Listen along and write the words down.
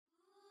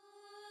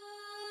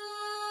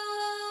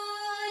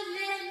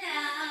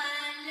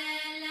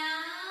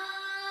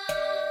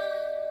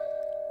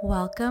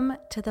Welcome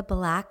to the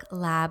Black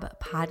Lab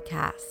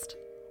Podcast,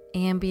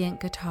 ambient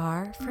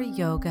guitar for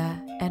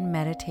yoga and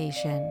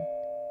meditation.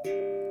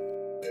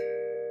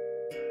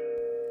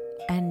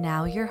 And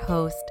now your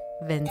host,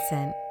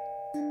 Vincent.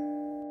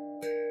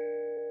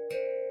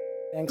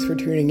 Thanks for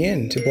tuning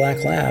in to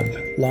Black Lab,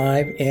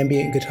 live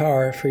ambient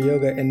guitar for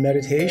yoga and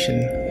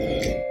meditation.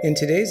 In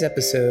today's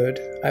episode,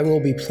 I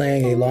will be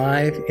playing a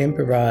live,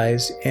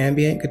 improvised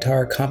ambient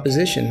guitar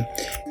composition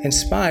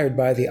inspired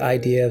by the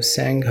idea of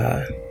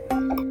Sangha.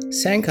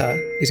 Sangha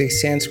is a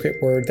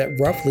Sanskrit word that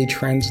roughly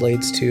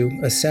translates to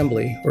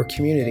assembly or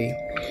community.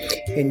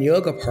 In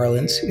yoga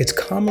parlance, it's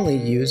commonly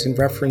used in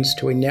reference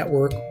to a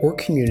network or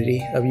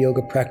community of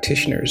yoga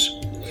practitioners.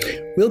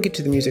 We'll get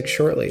to the music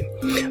shortly,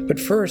 but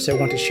first I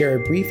want to share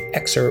a brief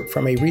excerpt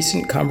from a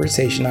recent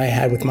conversation I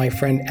had with my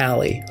friend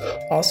Allie,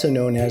 also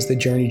known as the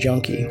Journey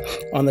Junkie,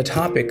 on the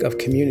topic of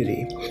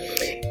community.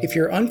 If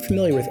you're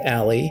unfamiliar with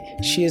Allie,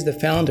 she is the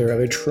founder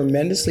of a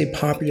tremendously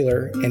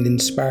popular and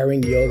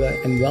inspiring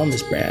yoga and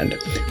wellness brand,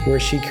 where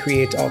she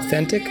creates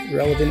authentic,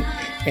 relevant,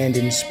 and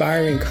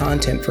inspiring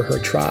content for her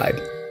tribe.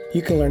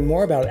 You can learn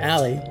more about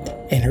Allie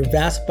and her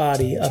vast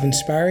body of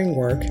inspiring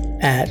work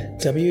at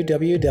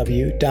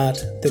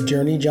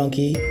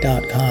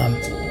www.thejourneyjunkie.com.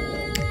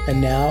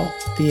 And now,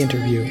 the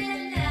interview.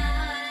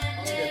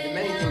 The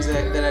many things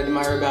that I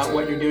admire about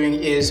what you're doing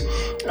is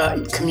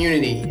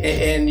community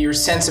and your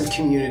sense of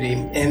community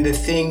and the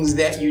things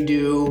that you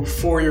do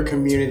for your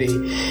community.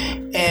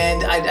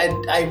 And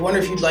I wonder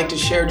if you'd like to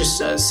share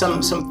just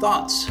some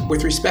thoughts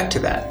with respect to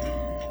that.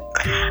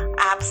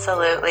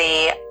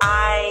 Absolutely.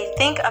 I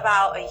think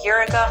about a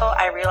year ago,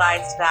 I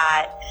realized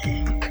that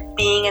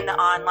being in the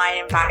online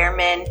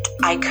environment,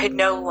 I could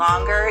no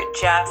longer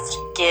just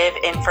give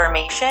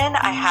information.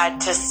 I had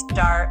to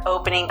start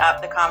opening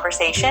up the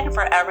conversation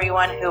for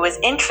everyone who was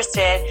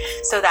interested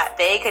so that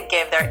they could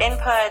give their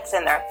inputs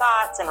and their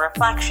thoughts and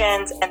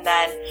reflections and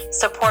then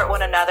support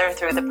one another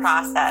through the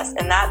process.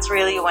 And that's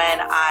really when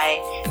I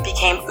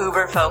became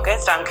uber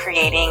focused on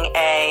creating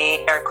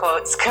a, air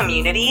quotes,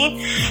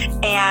 community.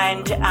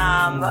 And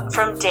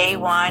from day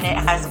one, it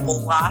has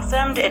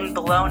blossomed and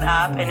blown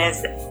up and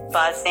is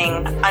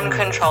buzzing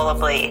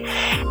uncontrollably.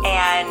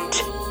 And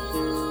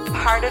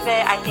part of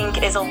it, I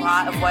think, is a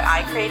lot of what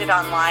I created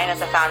online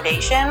as a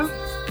foundation.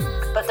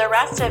 But the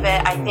rest of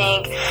it, I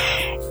think,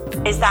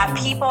 is that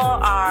people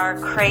are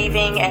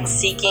craving and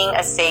seeking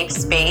a safe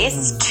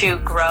space to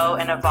grow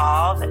and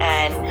evolve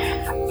and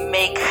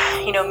make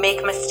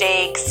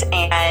mistakes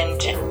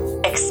and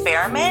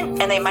experiment,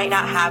 and they might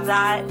not have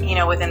that,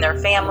 within their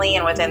family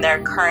and within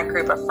their current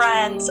group of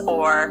friends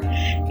or,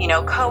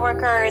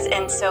 coworkers.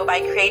 And so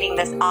by creating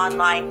this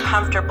online,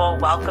 comfortable,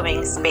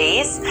 welcoming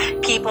space,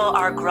 people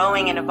are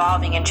growing and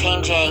evolving and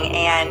changing,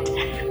 and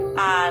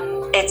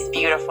it's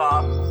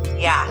beautiful.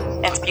 Yeah,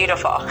 it's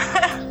beautiful.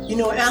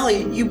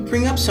 Allie, you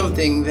bring up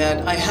something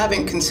that I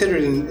haven't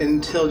considered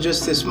until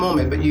just this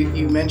moment, but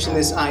you mentioned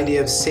this idea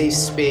of safe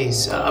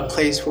space, a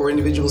place for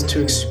individuals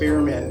to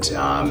experiment.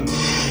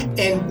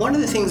 And one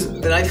of the things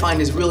that I find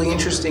is really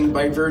interesting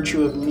by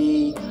virtue of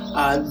me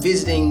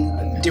visiting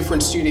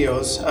different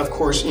studios, of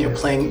course,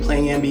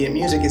 playing ambient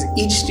music, is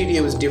each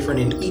studio is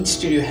different and each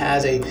studio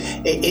has a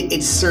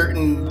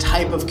certain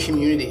type of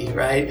community,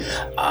 right?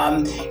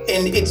 And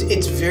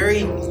it's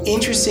very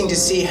interesting to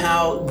see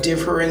how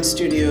different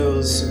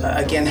studios,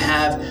 again,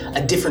 have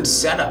a different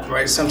setup,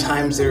 right?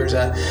 Sometimes there's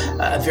a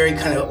very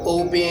kind of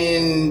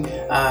open,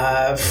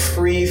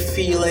 free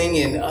feeling,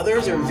 and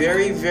others are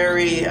very,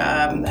 very,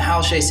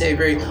 how should I say,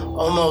 very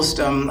almost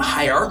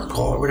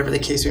hierarchical, or whatever the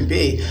case may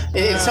be. And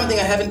it's something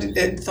I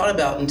haven't thought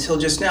about until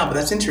just now, but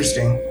that's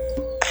interesting.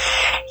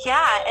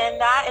 Yeah, and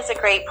that is a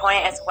great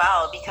point as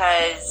well,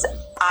 because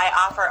I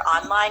offer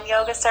online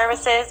yoga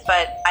services,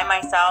 but I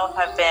myself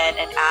have been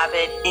an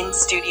avid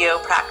in-studio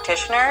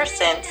practitioner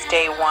since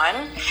day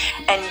one.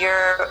 And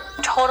you're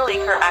totally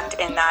correct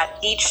in that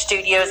each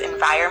studio's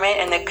environment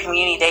and the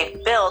community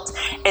they've built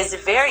is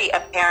very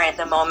apparent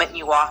the moment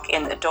you walk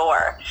in the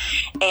door.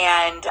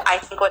 And I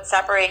think what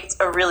separates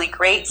a really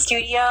great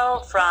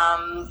studio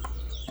from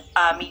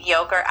a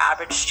mediocre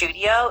average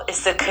studio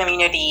is the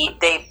community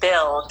they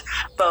build,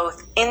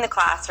 both in the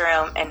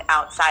classroom and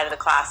outside of the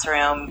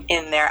classroom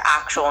in their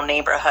actual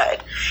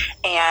neighborhood.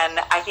 And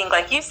I think,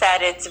 like you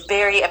said, it's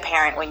very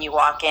apparent when you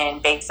walk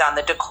in based on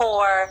the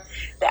decor,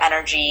 the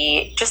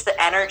energy, just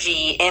the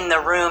energy in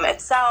the room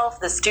itself,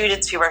 the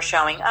students who are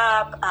showing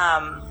up.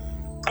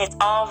 It's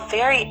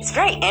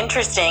very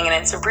interesting, and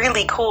it's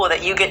really cool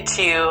that you get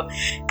to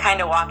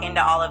kind of walk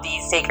into all of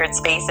these sacred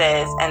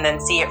spaces and then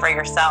see it for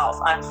yourself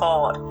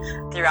unfold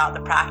throughout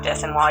the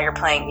practice and while you're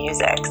playing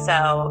music.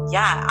 So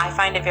yeah, I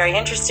find it very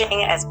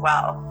interesting as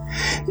well.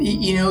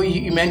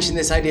 You mentioned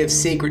this idea of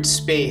sacred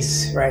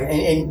space, right?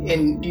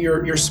 And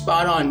you're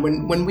spot on.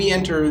 When we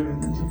enter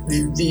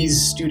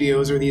these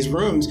studios or these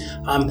rooms,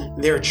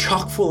 they're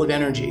chock full of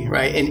energy,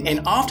 right? And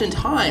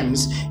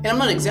oftentimes, and I'm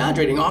not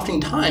exaggerating,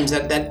 oftentimes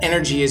that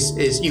energy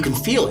is you can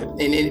feel it,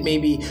 and it may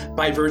be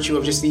by virtue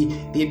of just the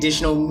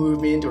additional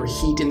movement or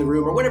heat in the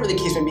room or whatever the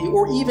case may be,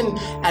 or even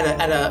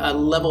at a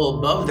level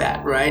above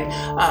that, right?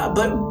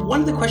 But one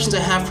of the questions I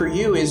have for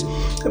you is,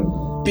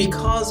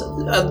 because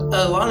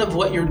a lot of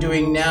what you're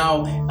doing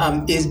now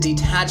is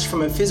detached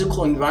from a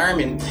physical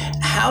environment,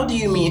 how do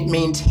you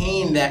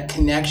maintain that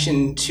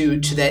connection to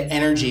that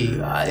energy?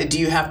 Do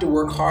you have to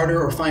work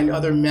harder or find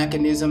other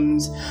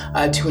mechanisms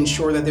to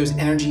ensure that those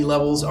energy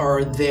levels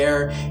are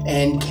there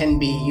and can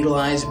be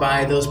utilized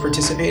by those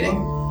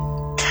participating?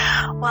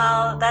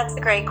 Well, that's a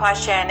great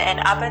question. And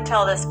up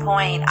until this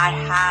point, I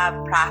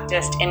have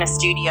practiced in a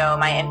studio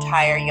my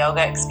entire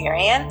yoga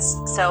experience.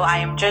 So I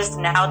am just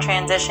now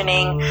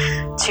transitioning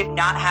to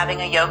not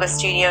having a yoga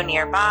studio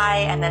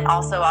nearby. And then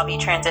also I'll be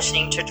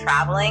transitioning to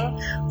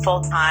traveling full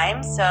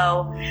time.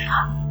 So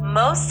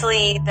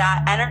mostly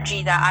that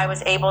energy that I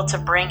was able to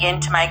bring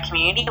into my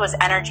community was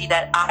energy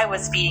that I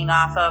was feeding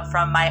off of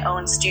from my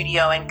own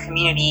studio and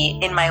community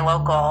in my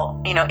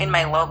local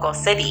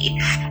city.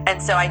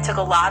 And so I took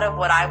a lot of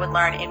what I would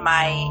learn in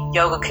my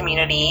yoga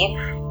community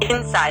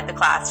inside the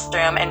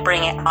classroom and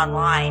bring it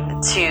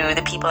online to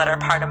the people that are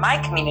part of my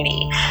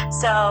community.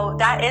 So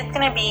that is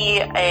going to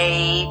be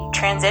a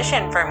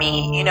transition for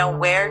me.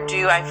 Where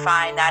do I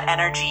find that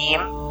energy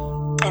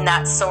and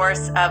that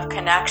source of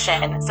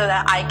connection so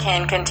that I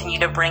can continue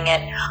to bring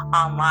it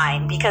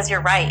online? Because you're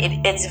right,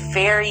 it's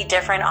very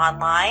different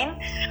online.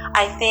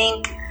 I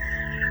think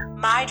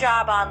my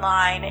job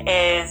online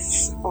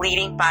is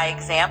leading by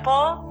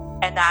example,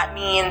 and that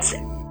means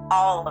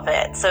all of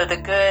it. So the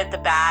good, the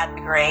bad,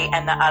 the great,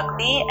 and the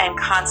ugly, and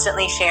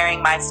constantly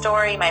sharing my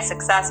story, my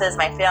successes,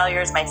 my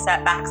failures, my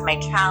setbacks, my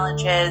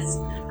challenges,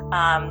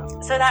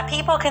 so that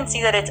people can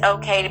see that it's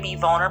okay to be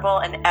vulnerable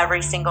in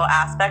every single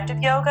aspect of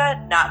yoga,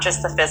 not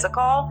just the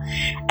physical,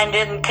 and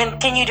then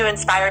continue to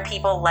inspire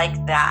people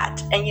like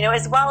that. And,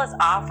 as well as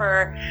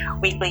offer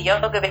weekly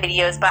yoga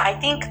videos. But I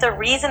think the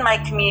reason my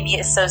community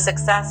is so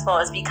successful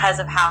is because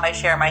of how I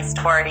share my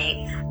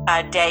story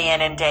day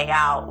in and day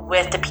out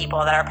with the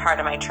people that are part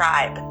of my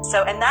tribe.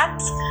 So, and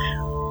that's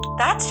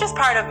just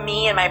part of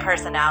me and my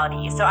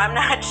personality. So I'm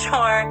not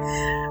sure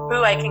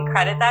who I can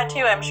credit that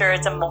to. I'm sure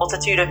it's a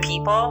multitude of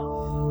people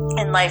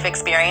and life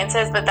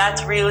experiences, but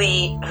that's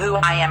really who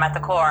I am at the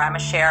core. I'm a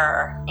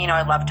sharer.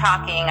 I love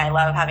talking, I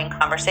love having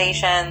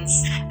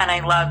conversations, and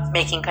I love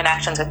making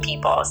connections with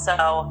people.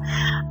 So,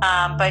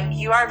 but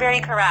you are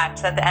very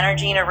correct that the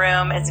energy in a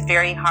room is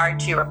very hard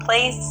to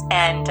replace,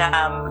 and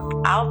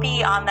I'll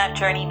be on that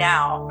journey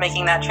now,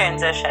 making that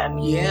transition.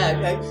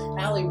 Yeah,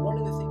 Allie, one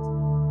of the things...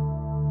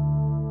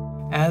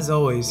 As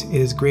always, it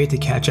is great to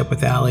catch up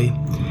with Allie.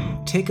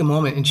 Take a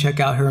moment and check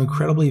out her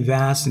incredibly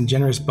vast and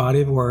generous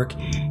body of work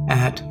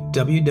at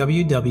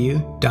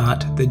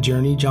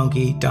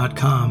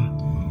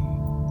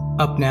www.thejourneyjunkie.com.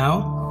 Up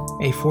now,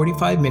 a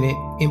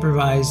 45-minute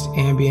improvised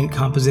ambient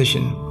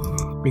composition,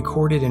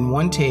 recorded in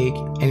one take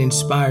and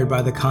inspired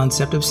by the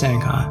concept of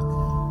Sangha.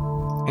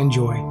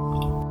 Enjoy.